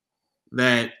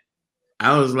 That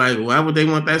I was like, why would they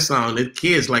want that song? The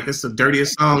kids like, it's the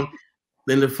dirtiest song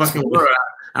in the fucking world.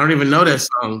 I don't even know that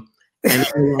song. And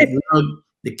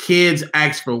the kids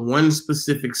asked for one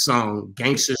specific song,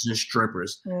 Gangsters and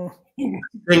Strippers.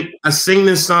 I sing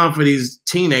this song for these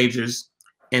teenagers,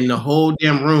 and the whole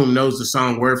damn room knows the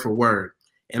song word for word.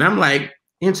 And I'm like,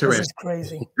 interesting. This is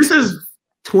crazy. This is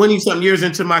 20-something years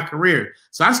into my career.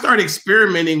 So I started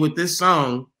experimenting with this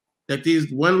song that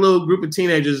these one little group of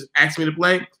teenagers asked me to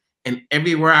play, and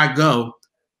everywhere I go,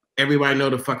 everybody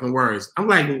know the fucking words. I'm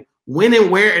like, when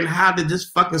and where and how did this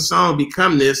fucking song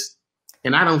become this?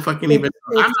 And I don't fucking I'm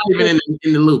not even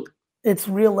in the loop. It's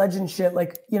real legend shit.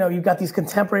 Like, you know, you've got these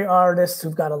contemporary artists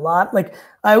who've got a lot. Like,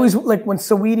 I always, like when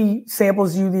Saweetie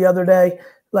samples you the other day,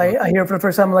 like I hear it for the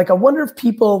first time, I'm like, I wonder if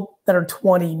people that are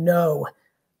 20 know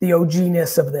the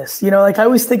OG-ness of this. You know, like I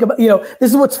always think about, you know,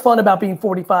 this is what's fun about being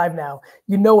 45 now.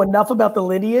 You know enough about the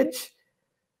lineage.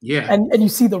 Yeah. And you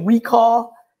see the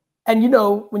recall. And you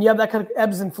know, when you have that kind of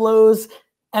ebbs and flows,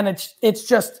 and it's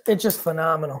just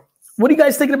phenomenal. What are you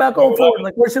guys thinking about going forward?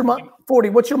 Like, where's your 40?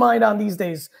 What's your mind on these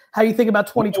days? How you think about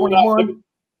 2021?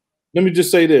 Let me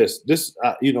just say this.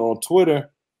 You know, on Twitter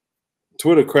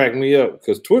cracked me up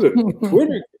because Twitter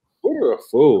a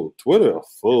fool. Twitter a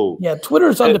fool. Yeah,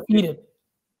 Twitter's undefeated.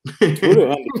 Twitter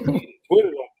undefeated.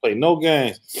 Twitter don't play no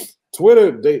games.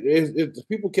 Twitter,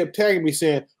 people kept tagging me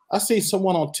saying, I see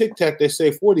someone on TikTok they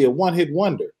say 40 a one-hit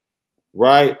wonder,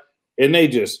 right? And they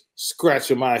just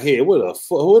scratching my head. Where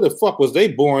the fuck was they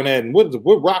born at? And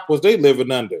what rock was they living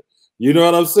under? You know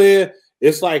what I'm saying?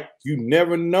 it's like you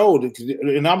never know.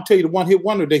 And I'm tell you, the one hit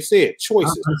wonder they said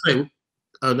choices. They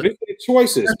said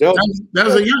choices. That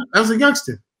was a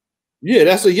youngster. Yeah,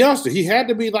 that's a youngster. He had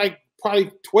to be like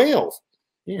probably 12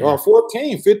 or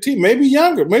 14, 15, maybe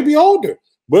younger, maybe older.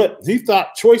 But he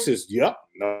thought choices. Yep,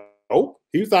 no.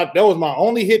 He thought that was my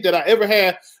only hit that I ever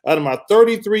had out of my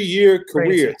 33-year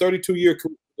career, 32-year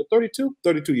career,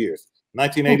 32 years,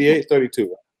 1988,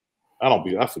 32.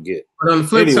 I forget. But on the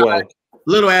flip side,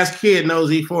 little ass kid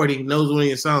knows E-40, knows one of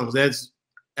your songs. That's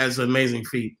an amazing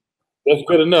feat. That's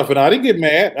good enough. And I didn't get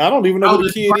mad. I don't even know who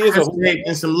the kid is.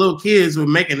 And some little kids were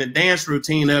making a dance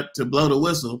routine up to blow the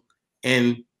whistle,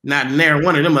 and not near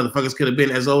one of them motherfuckers could have been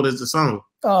as old as the song.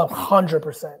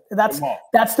 100%.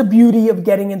 That's the beauty of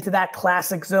getting into that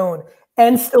classic zone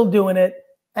and still doing it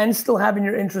and still having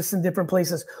your interests in different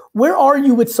places. Where are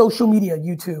you with social media,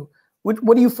 you two?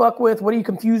 What do you fuck with? What are you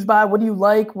confused by? What do you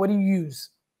like? What do you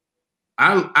use?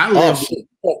 I love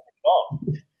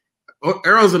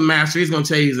Earl's a master. He's gonna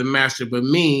tell you he's a master, but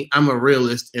me, I'm a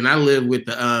realist, and I live with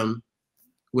the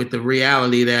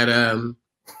reality that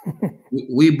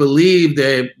we believe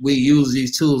that we use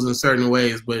these tools in certain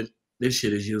ways, but this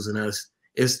shit is using us.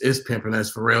 It's pimping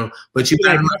us for real. But you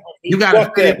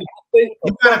gotta fit in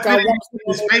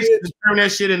space to turn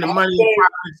that shit into money.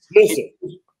 Listen,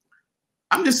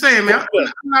 I'm just saying, man.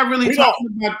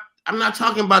 I'm not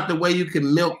talking about the way you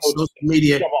can milk social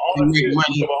media and make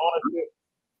money.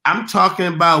 I'm talking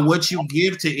about what you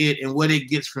give to it and what it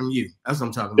gets from you. That's what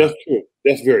I'm talking about. That's true.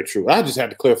 That's very true. I just had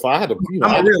to clarify. I had to,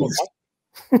 I'm a realist.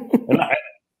 And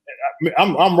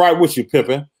I'm right with you,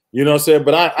 Pippin. You know what I'm saying?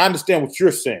 But I understand what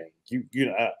you're saying.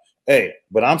 Hey,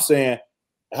 but I'm saying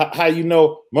how you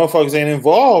know motherfuckers ain't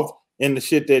involved in the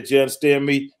shit that you understand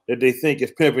me that they think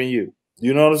is pimping you.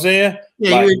 You know what I'm saying?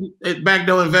 Yeah, like,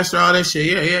 backdoor investor, all that shit.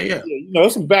 Yeah. You know,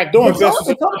 some backdoor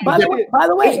investors. By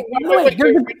the way,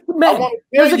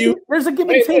 there's a give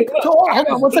and take. Hold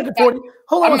on 1 second, 40.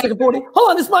 Hold on 1 second, 40. Hold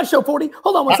on, this is my show, 40.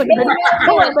 Hold on 1 second, baby.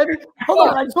 Hold on, baby. Hold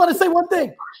on. I just want to say one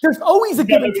thing. There's always a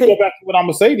give and take. Go back to what I'm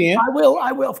gonna say then. I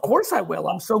will. Of course I will.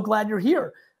 I'm so glad you're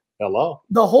here. Hello.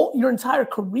 Your entire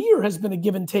career has been a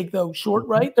give and take, though, Short,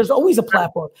 right? There's always a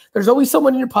platform. There's always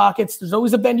someone in your pockets. There's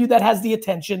always a venue that has the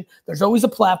attention. There's always a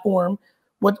platform.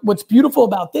 What's beautiful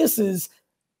about this is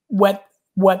what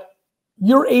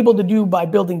you're able to do by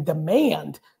building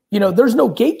demand. You know, there's no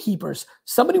gatekeepers.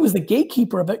 Somebody was the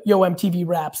gatekeeper of Yo MTV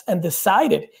Raps and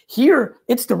decided here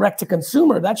it's direct to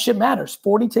consumer. That shit matters.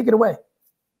 40, take it away.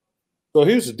 So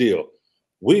here's the deal.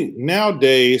 We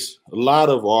nowadays, a lot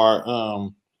of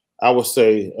our I would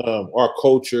say our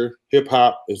culture, hip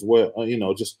hop is what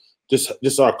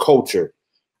just our culture.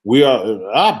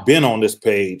 I've been on this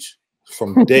page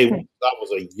from day one. I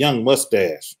was a young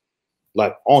mustache,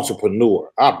 like entrepreneur.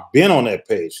 I've been on that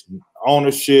page,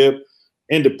 ownership,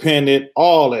 independent,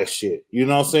 all that shit. You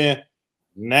know what I'm saying?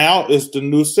 Now it's the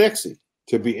new sexy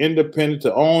to be independent,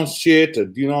 to own shit,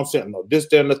 to you know what I'm saying? No, this,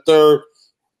 that, and the third.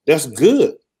 That's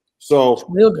good. So it's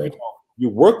real good. You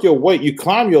work your way, you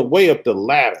climb your way up the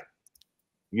ladder.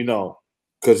 You know,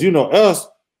 because us.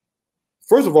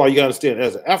 First of all, you got to understand,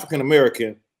 as an African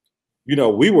American,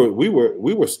 we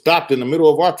were stopped in the middle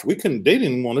of our. They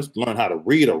didn't want us to learn how to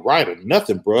read or write or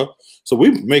nothing, bro. So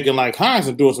we making like Hines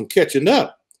and doing some catching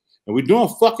up, and we're doing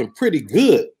fucking pretty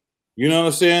good. You know what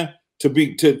I'm saying? To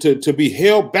be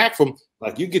held back from,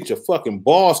 like, you get your fucking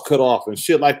balls cut off and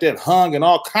shit like that, hung and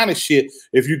all kind of shit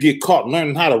if you get caught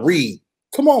learning how to read.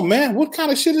 Come on, man, what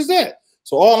kind of shit is that?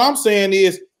 So all I'm saying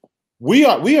is, we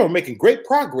are making great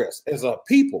progress as a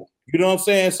people. You know what I'm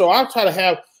saying? So I try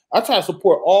to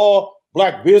support all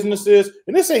black businesses,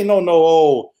 and this ain't I'm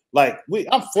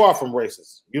far from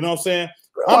racist. You know what I'm saying?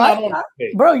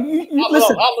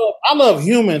 Listen. I love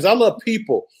humans. I love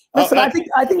people. Listen, I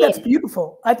think that's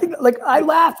beautiful. I think, like, I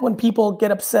laugh when people get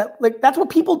upset. Like, that's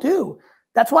what people do.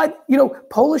 That's why,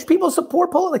 Polish people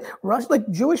support Polish, like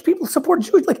Jewish people support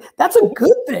Jewish. Like, that's a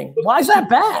good thing. Why is that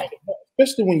bad?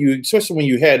 Especially when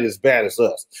you had it as bad as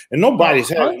us, and everybody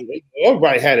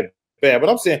had it bad. But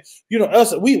I'm saying,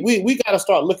 us, we got to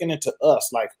start looking into us.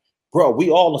 Like, bro, we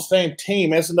all the same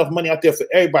team. There's enough money out there for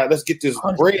everybody. Let's get this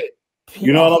bread.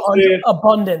 You know what I'm saying?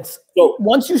 Abundance. So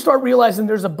once you start realizing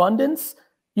there's abundance,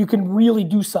 you can really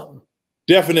do something.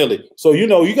 Definitely. So,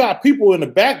 you got people in the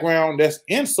background that's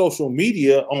in social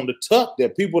media on the tuck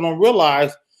that people don't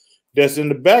realize that's in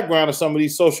the background of some of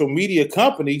these social media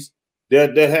companies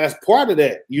that has part of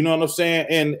that. You know what I'm saying?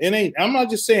 And I'm not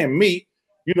just saying me,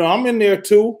 I'm in there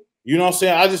too. You know what I'm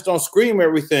saying? I just don't scream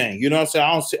everything. You know what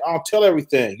I'm saying? I don't tell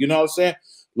everything. You know what I'm saying?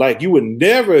 Like, you would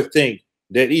never think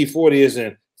that E-40 is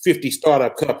in 50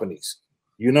 startup companies.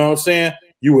 You know what I'm saying?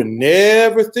 You would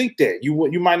never think that.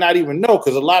 You might not even know,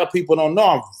 because a lot of people don't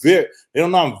know they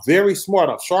don't know I'm very smart.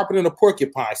 I'm sharper than a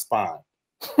porcupine spine.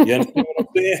 You understand what I'm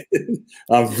saying?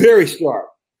 I'm very sharp.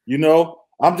 You know,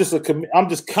 I'm just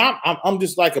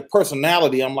like a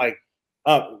personality. I'm like,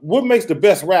 what makes the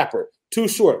best rapper? Too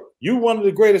Short. You're one of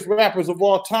the greatest rappers of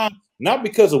all time, not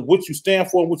because of what you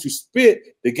stand for and what you spit,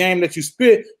 the game that you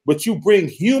spit, but you bring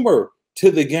humor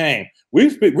to the game.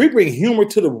 We bring humor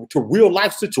to real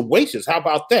life situations. How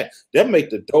about that? That make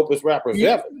the dopest rappers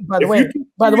ever. By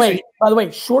the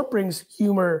way, Short brings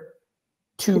humor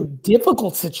to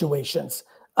difficult situations.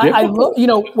 I love, you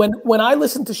know, when I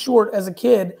listened to Short as a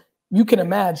kid, you can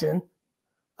imagine.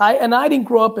 I didn't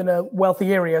grow up in a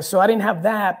wealthy area, so I didn't have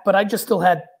that, but I just still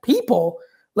had people.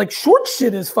 Like, Short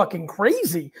shit is fucking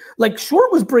crazy. Like,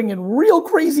 Short was bringing real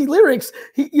crazy lyrics,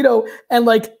 you know, and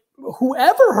like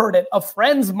whoever heard it, a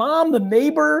friend's mom, the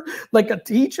neighbor, like a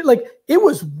teacher, like it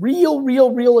was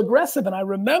real aggressive. And I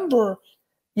remember,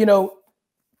 you know,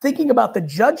 thinking about the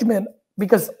judgment,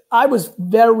 because I was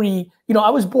very, you know, I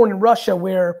was born in Russia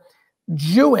where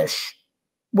Jewish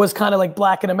was kind of like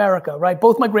black in America, right?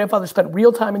 Both my grandfathers spent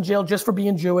real time in jail just for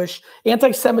being Jewish.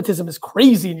 Anti-Semitism is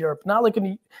crazy in Europe. Not like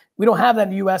we don't have that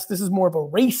in the US. This is more of a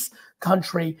race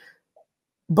country.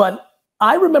 But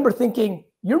I remember thinking,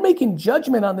 you're making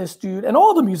judgment on this dude and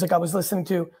all the music I was listening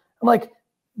to. I'm like,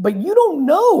 but you don't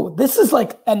know. This is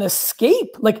like an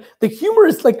escape. Like, the humor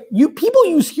is like, people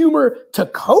use humor to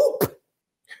cope.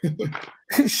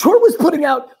 Short was putting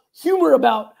out humor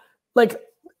about like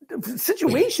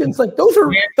situations, like those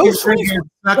are those. Go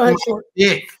ahead, Short.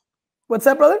 Dick. What's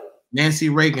that, brother? Nancy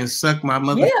Reagan sucked my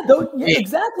mother. Yeah,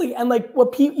 exactly. And like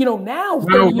what people, you know, now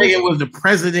Ronald Reagan was the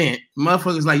president.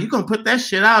 Motherfuckers like, you gonna put that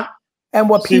shit out? And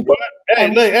what people?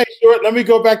 Hey, Short. Let me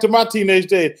go back to my teenage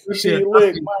days. She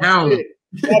licked my dick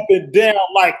up and down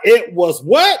like it was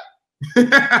what?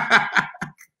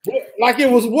 Like it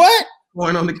was what?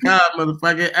 Going on the cob,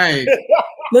 motherfucker. Hey,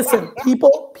 listen,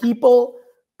 people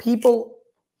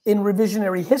in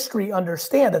revisionary history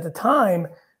understand at the time,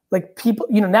 like people,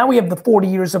 you know, now we have the 40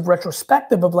 years of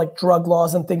retrospective of like drug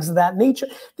laws and things of that nature.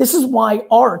 This is why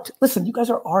art, listen, you guys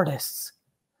are artists.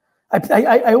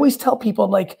 I always tell people,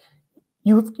 I'm like,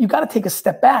 you got to take a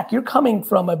step back. You're coming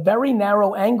from a very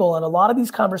narrow angle on a lot of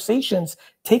these conversations.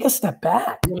 Take a step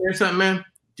back. You hear something, man?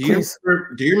 Do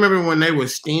you remember when they were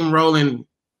steamrolling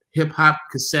hip hop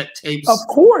cassette tapes? Of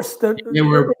course. They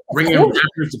were bringing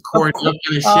rappers to court and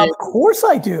shit. Of course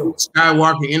I do.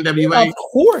 Skywalker, NWA. Of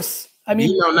course. I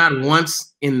mean, you know, not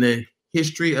once in the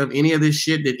history of any of this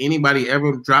shit did anybody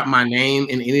ever drop my name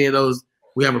in any of those.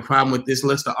 We have a problem with this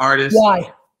list of artists.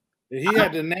 Why? He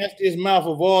had the nastiest mouth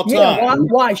of all time. Yeah,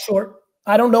 why, Short?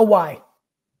 I don't know why.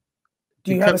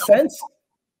 Do you have a sense?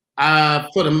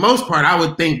 For the most part, I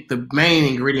would think the main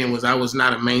ingredient was I was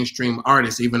not a mainstream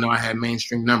artist, even though I had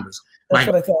mainstream numbers. That's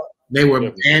what I thought. They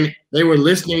were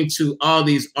listening to all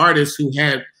these artists who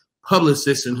had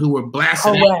publicists and who were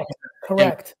blasting.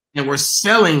 Correct. And were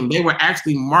selling. They were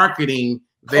actually marketing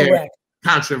their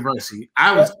controversy.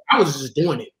 I was just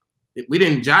doing it. We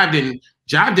didn't. Jive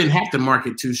didn't have to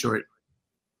market Too Short,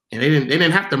 and they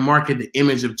didn't have to market the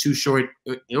image of Too Short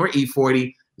or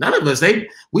E-40. None of us.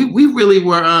 We really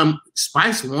were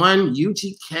Spice One,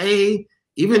 UGK.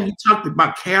 Even you talked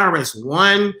about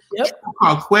KRS-One,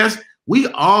 called Quest. We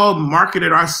all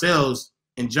marketed ourselves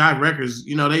in Jive Records.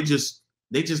 You know, they just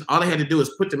all they had to do is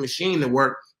put the machine to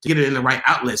work to get it in the right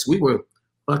outlets. We were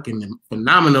fucking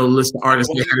phenomenal list of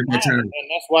artists they had at that time. And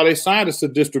that's why they signed us to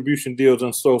distribution deals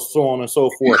and so on and so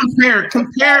forth.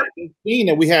 Compare.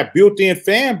 And we have built-in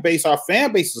fan base. Our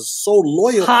fan base is so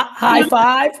loyal. High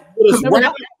Five.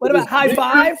 What about High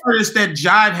Five? Artists that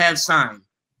Jive had signed.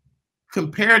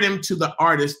 Compare them to the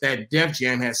artists that Def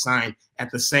Jam had signed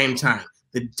at the same time.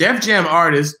 The Def Jam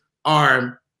artists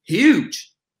are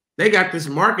huge. They got this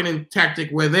marketing tactic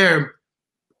where they're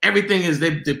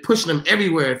pushing them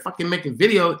everywhere, fucking making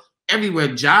video everywhere.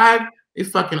 Jive, they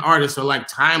fucking artists are like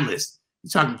timeless.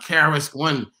 You're talking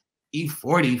KRS-One,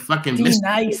 E-40, fucking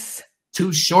Nice.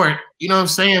 Too Short. You know what I'm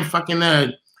saying? Fucking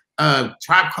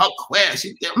Tribe Called Quest.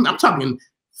 I'm talking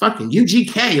fucking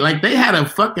UGK. Like, they had a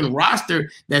fucking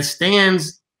roster that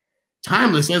stands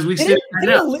timeless as we sit right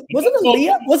now. Wasn't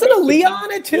Aaliyah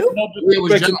on it too? It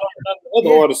was just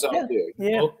other artists out there.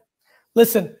 Yeah.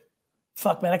 Listen.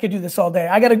 Fuck, man, I could do this all day.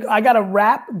 I gotta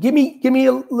rap. Give me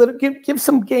a little. Give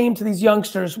some game to these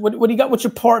youngsters. What do you got? What's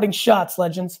your parting shots,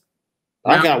 legends?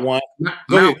 I got one.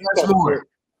 Mount Westmore.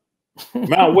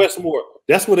 Mount Westmore.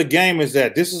 That's where the game is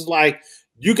at. This is like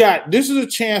this is a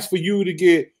chance for you to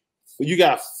get. You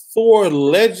got 4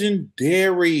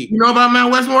 legendary. You know about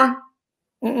Mount Westmore?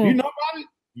 You know about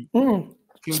it?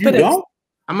 Spit it.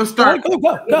 I'm gonna start. Go.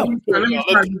 Let me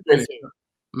start this.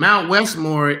 Mount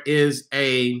Westmore is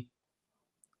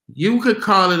you could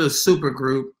call it a super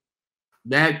group.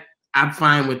 That I'm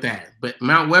fine with that. But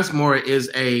Mount Westmore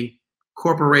is a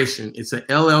corporation. It's an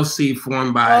LLC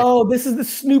formed by. Oh, this is the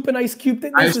Snoop and Ice Cube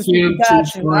thing. Ice Cube.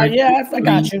 Yeah, I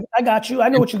got you. I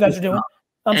know what you guys are doing.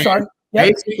 I'm sorry.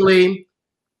 Yep. Basically,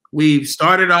 we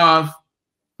started off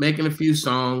making a few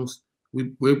songs.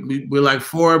 We're like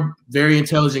 4 very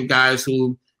intelligent guys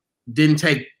who didn't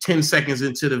take 10 seconds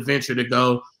into the venture to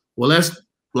go, well, let's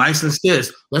license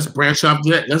this. Let's branch off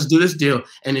that. Let's do this deal.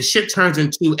 And the shit turns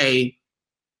into a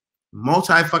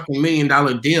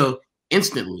multi-fucking-million-dollar deal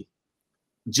instantly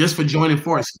just for joining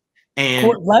forces. And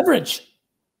court leverage.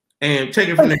 And take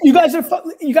it from there.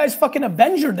 You guys fucking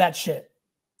Avenger that shit.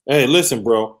 Hey, listen,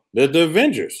 bro. They're the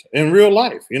Avengers in real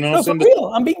life. You know what I'm saying? For real.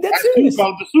 I'm being dead serious.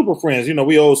 Call the Super Friends. You know,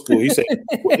 we old school. He said,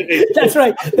 that's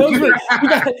right. Those were you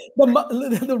got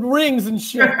the rings and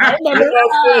shit. I remember.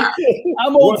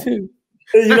 I'm old too.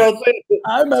 You know what I'm saying?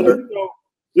 I remember. So,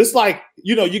 it's like,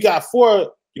 you know, you got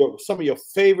some of your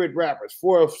favorite rappers,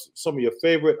 4 of some of your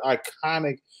favorite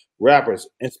iconic rappers,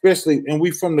 especially, and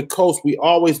we from the coast, we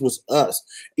always was us.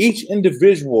 Each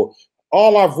individual,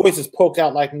 all our voices poke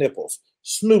out like nipples.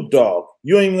 Snoop Dogg,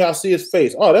 you ain't even gotta see his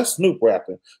face. Oh, that's Snoop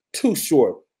rapping. Too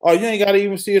Short. Oh, you ain't gotta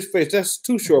even see his face. That's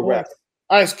Too Short rapping.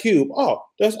 Ice Cube. Oh,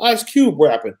 that's Ice Cube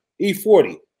rapping.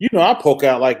 E-40. You know, I poke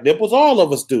out like nipples. All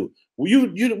of us do. We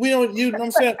don't. You know what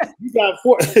I'm saying? You got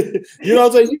 4. You know what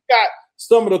I'm saying? You got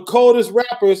some of the coldest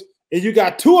rappers, and you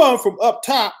got 2 of them from up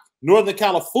top, Northern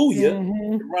California.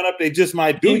 Run up, they just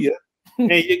might do you.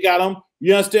 And you got them.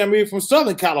 You understand me? From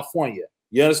Southern California.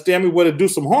 You understand me? Where to do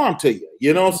some harm to you.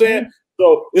 You know what I'm saying?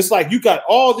 So it's like you got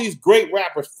all these great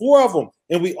rappers, 4 of them,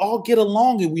 and we all get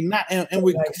along, and we're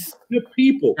good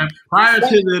people. And prior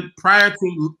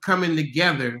to coming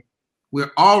together,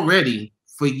 we're already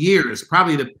for years,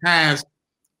 probably the past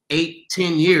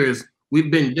 8-10 years,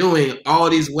 we've been doing all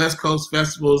these West Coast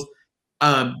festivals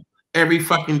every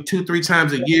fucking 2-3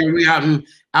 times a year. We out in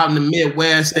the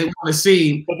Midwest. They want to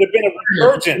see. But there's been a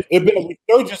resurgence. There's been a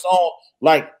resurgence on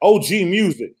like OG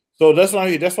music. So that's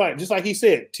why, just like he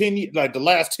said, 10 years, like the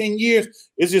last 10 years,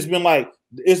 it's just been like,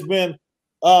 it's been,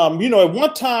 you know, at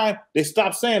one time they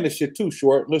stopped saying this shit too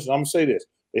short. Listen, I'm gonna say this.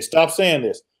 They stopped saying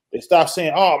this. They stopped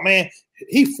saying, oh man,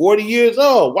 he 40 years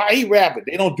old. Why he rapping?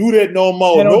 They don't do that no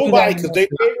more. Nobody, because their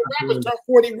favorite rappers turn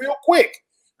 40 real quick.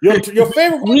 Your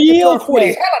favorite real turn 40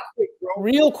 hella quick, bro.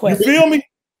 Real quick. You feel me?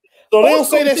 So they don't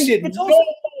say that shit no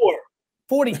more.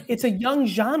 40, it's a young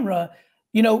genre.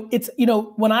 You know, it's, you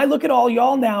know, when I look at all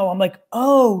y'all now, I'm like,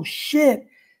 oh shit.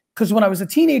 Because when I was a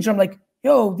teenager, I'm like,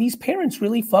 yo, these parents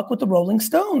really fuck with the Rolling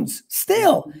Stones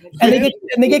still. And they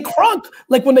get crunk.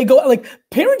 Like when they go, like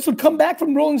parents would come back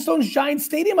from Rolling Stones Giant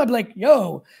Stadium. I'd be like,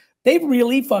 yo, they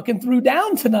really fucking threw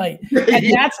down tonight.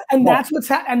 And that's what's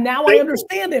happening. And now I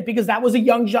understand it, because that was a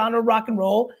young genre of rock and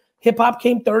roll. Hip hop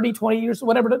came 30, 20 years,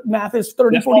 whatever the math is,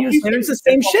 30, 40 years later. It's the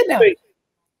same shit now.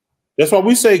 That's why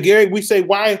we say, Gary, we say,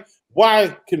 why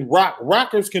can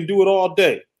rockers can do it all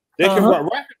day? They can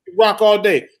rock all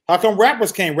day. How come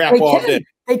rappers can't rap all day?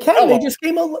 They can.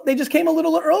 Hello. They just came a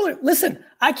little earlier. Listen,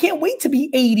 I can't wait to be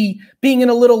 80, being in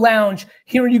a little lounge,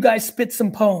 hearing you guys spit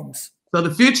some poems. So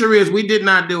the future is, we did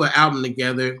not do an album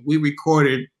together. We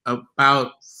recorded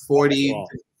about 40,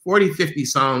 50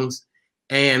 songs.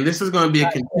 And this is going to be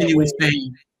a continuous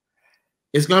thing.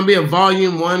 It's going to be a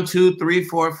volume 1, 2, 3,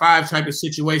 4, 5 type of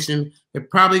situation. They're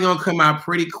probably going to come out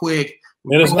pretty quick.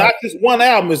 And it's not just one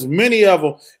album; it's many of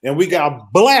them. And we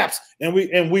got blaps. And what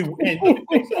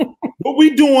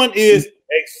we doing is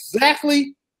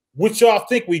exactly what y'all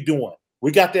think we doing.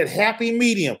 We got that happy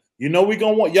medium. You know,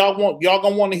 y'all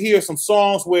gonna want to hear some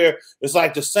songs where it's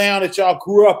like the sound that y'all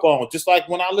grew up on. Just like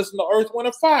when I listen to Earth, Wind,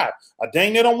 and Fire. I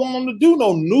dang near don't want them to do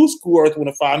no new school Earth, Wind,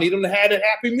 and Fire. I need them to have that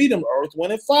happy medium, Earth,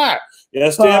 Wind, and Fire. You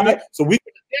understand me? So we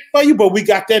got that for you, but we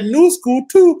got that new school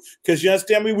too. Because you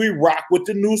understand me, we rock with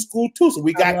the new school too. So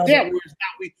we got that.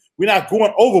 We're not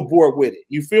going overboard with it.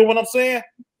 You feel what I'm saying?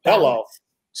 Hello.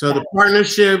 So the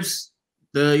partnerships,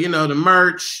 the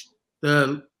merch,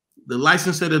 the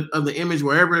license of the image,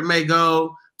 wherever it may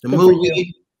go, the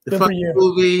movie, the fucking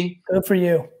movie. Good for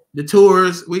you. The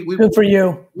tours. Good for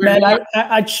you, man.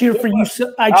 I cheer for you.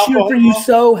 I cheer for you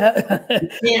so.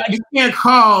 You can't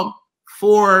call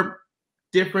 4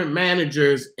 different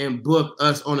managers and book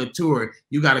us on a tour.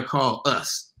 You got to call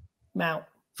us. Mount.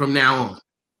 From now on.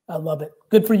 I love it.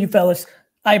 Good for you, fellas.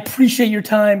 I appreciate your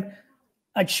time.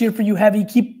 I cheer for you heavy.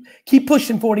 Keep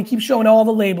pushing 40. Keep showing all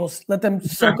the labels. Let them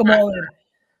soak them all in.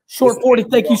 Short 40,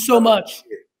 thank you so much.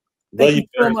 Thank you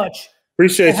so much.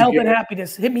 Appreciate you. Help and Gary.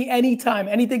 happiness. Hit me anytime.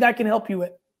 Anything I can help you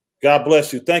with. God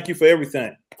bless you. Thank you for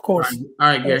everything. Of course. All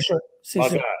right, Gary. Sure. See you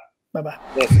soon. Bye-bye.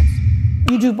 Blessings.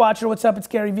 YouTube watcher, what's up? It's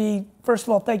GaryVee. First of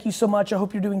all, thank you so much. I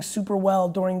hope you're doing super well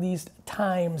during these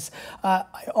times. I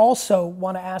also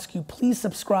want to ask you, please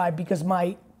subscribe, because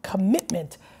my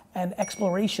commitment and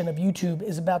exploration of YouTube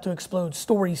is about to explode.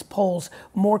 Stories, polls,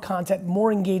 more content,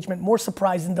 more engagement, more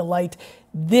surprise and delight.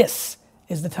 This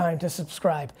is the time to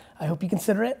subscribe. I hope you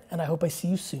consider it, and I hope I see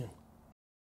you soon.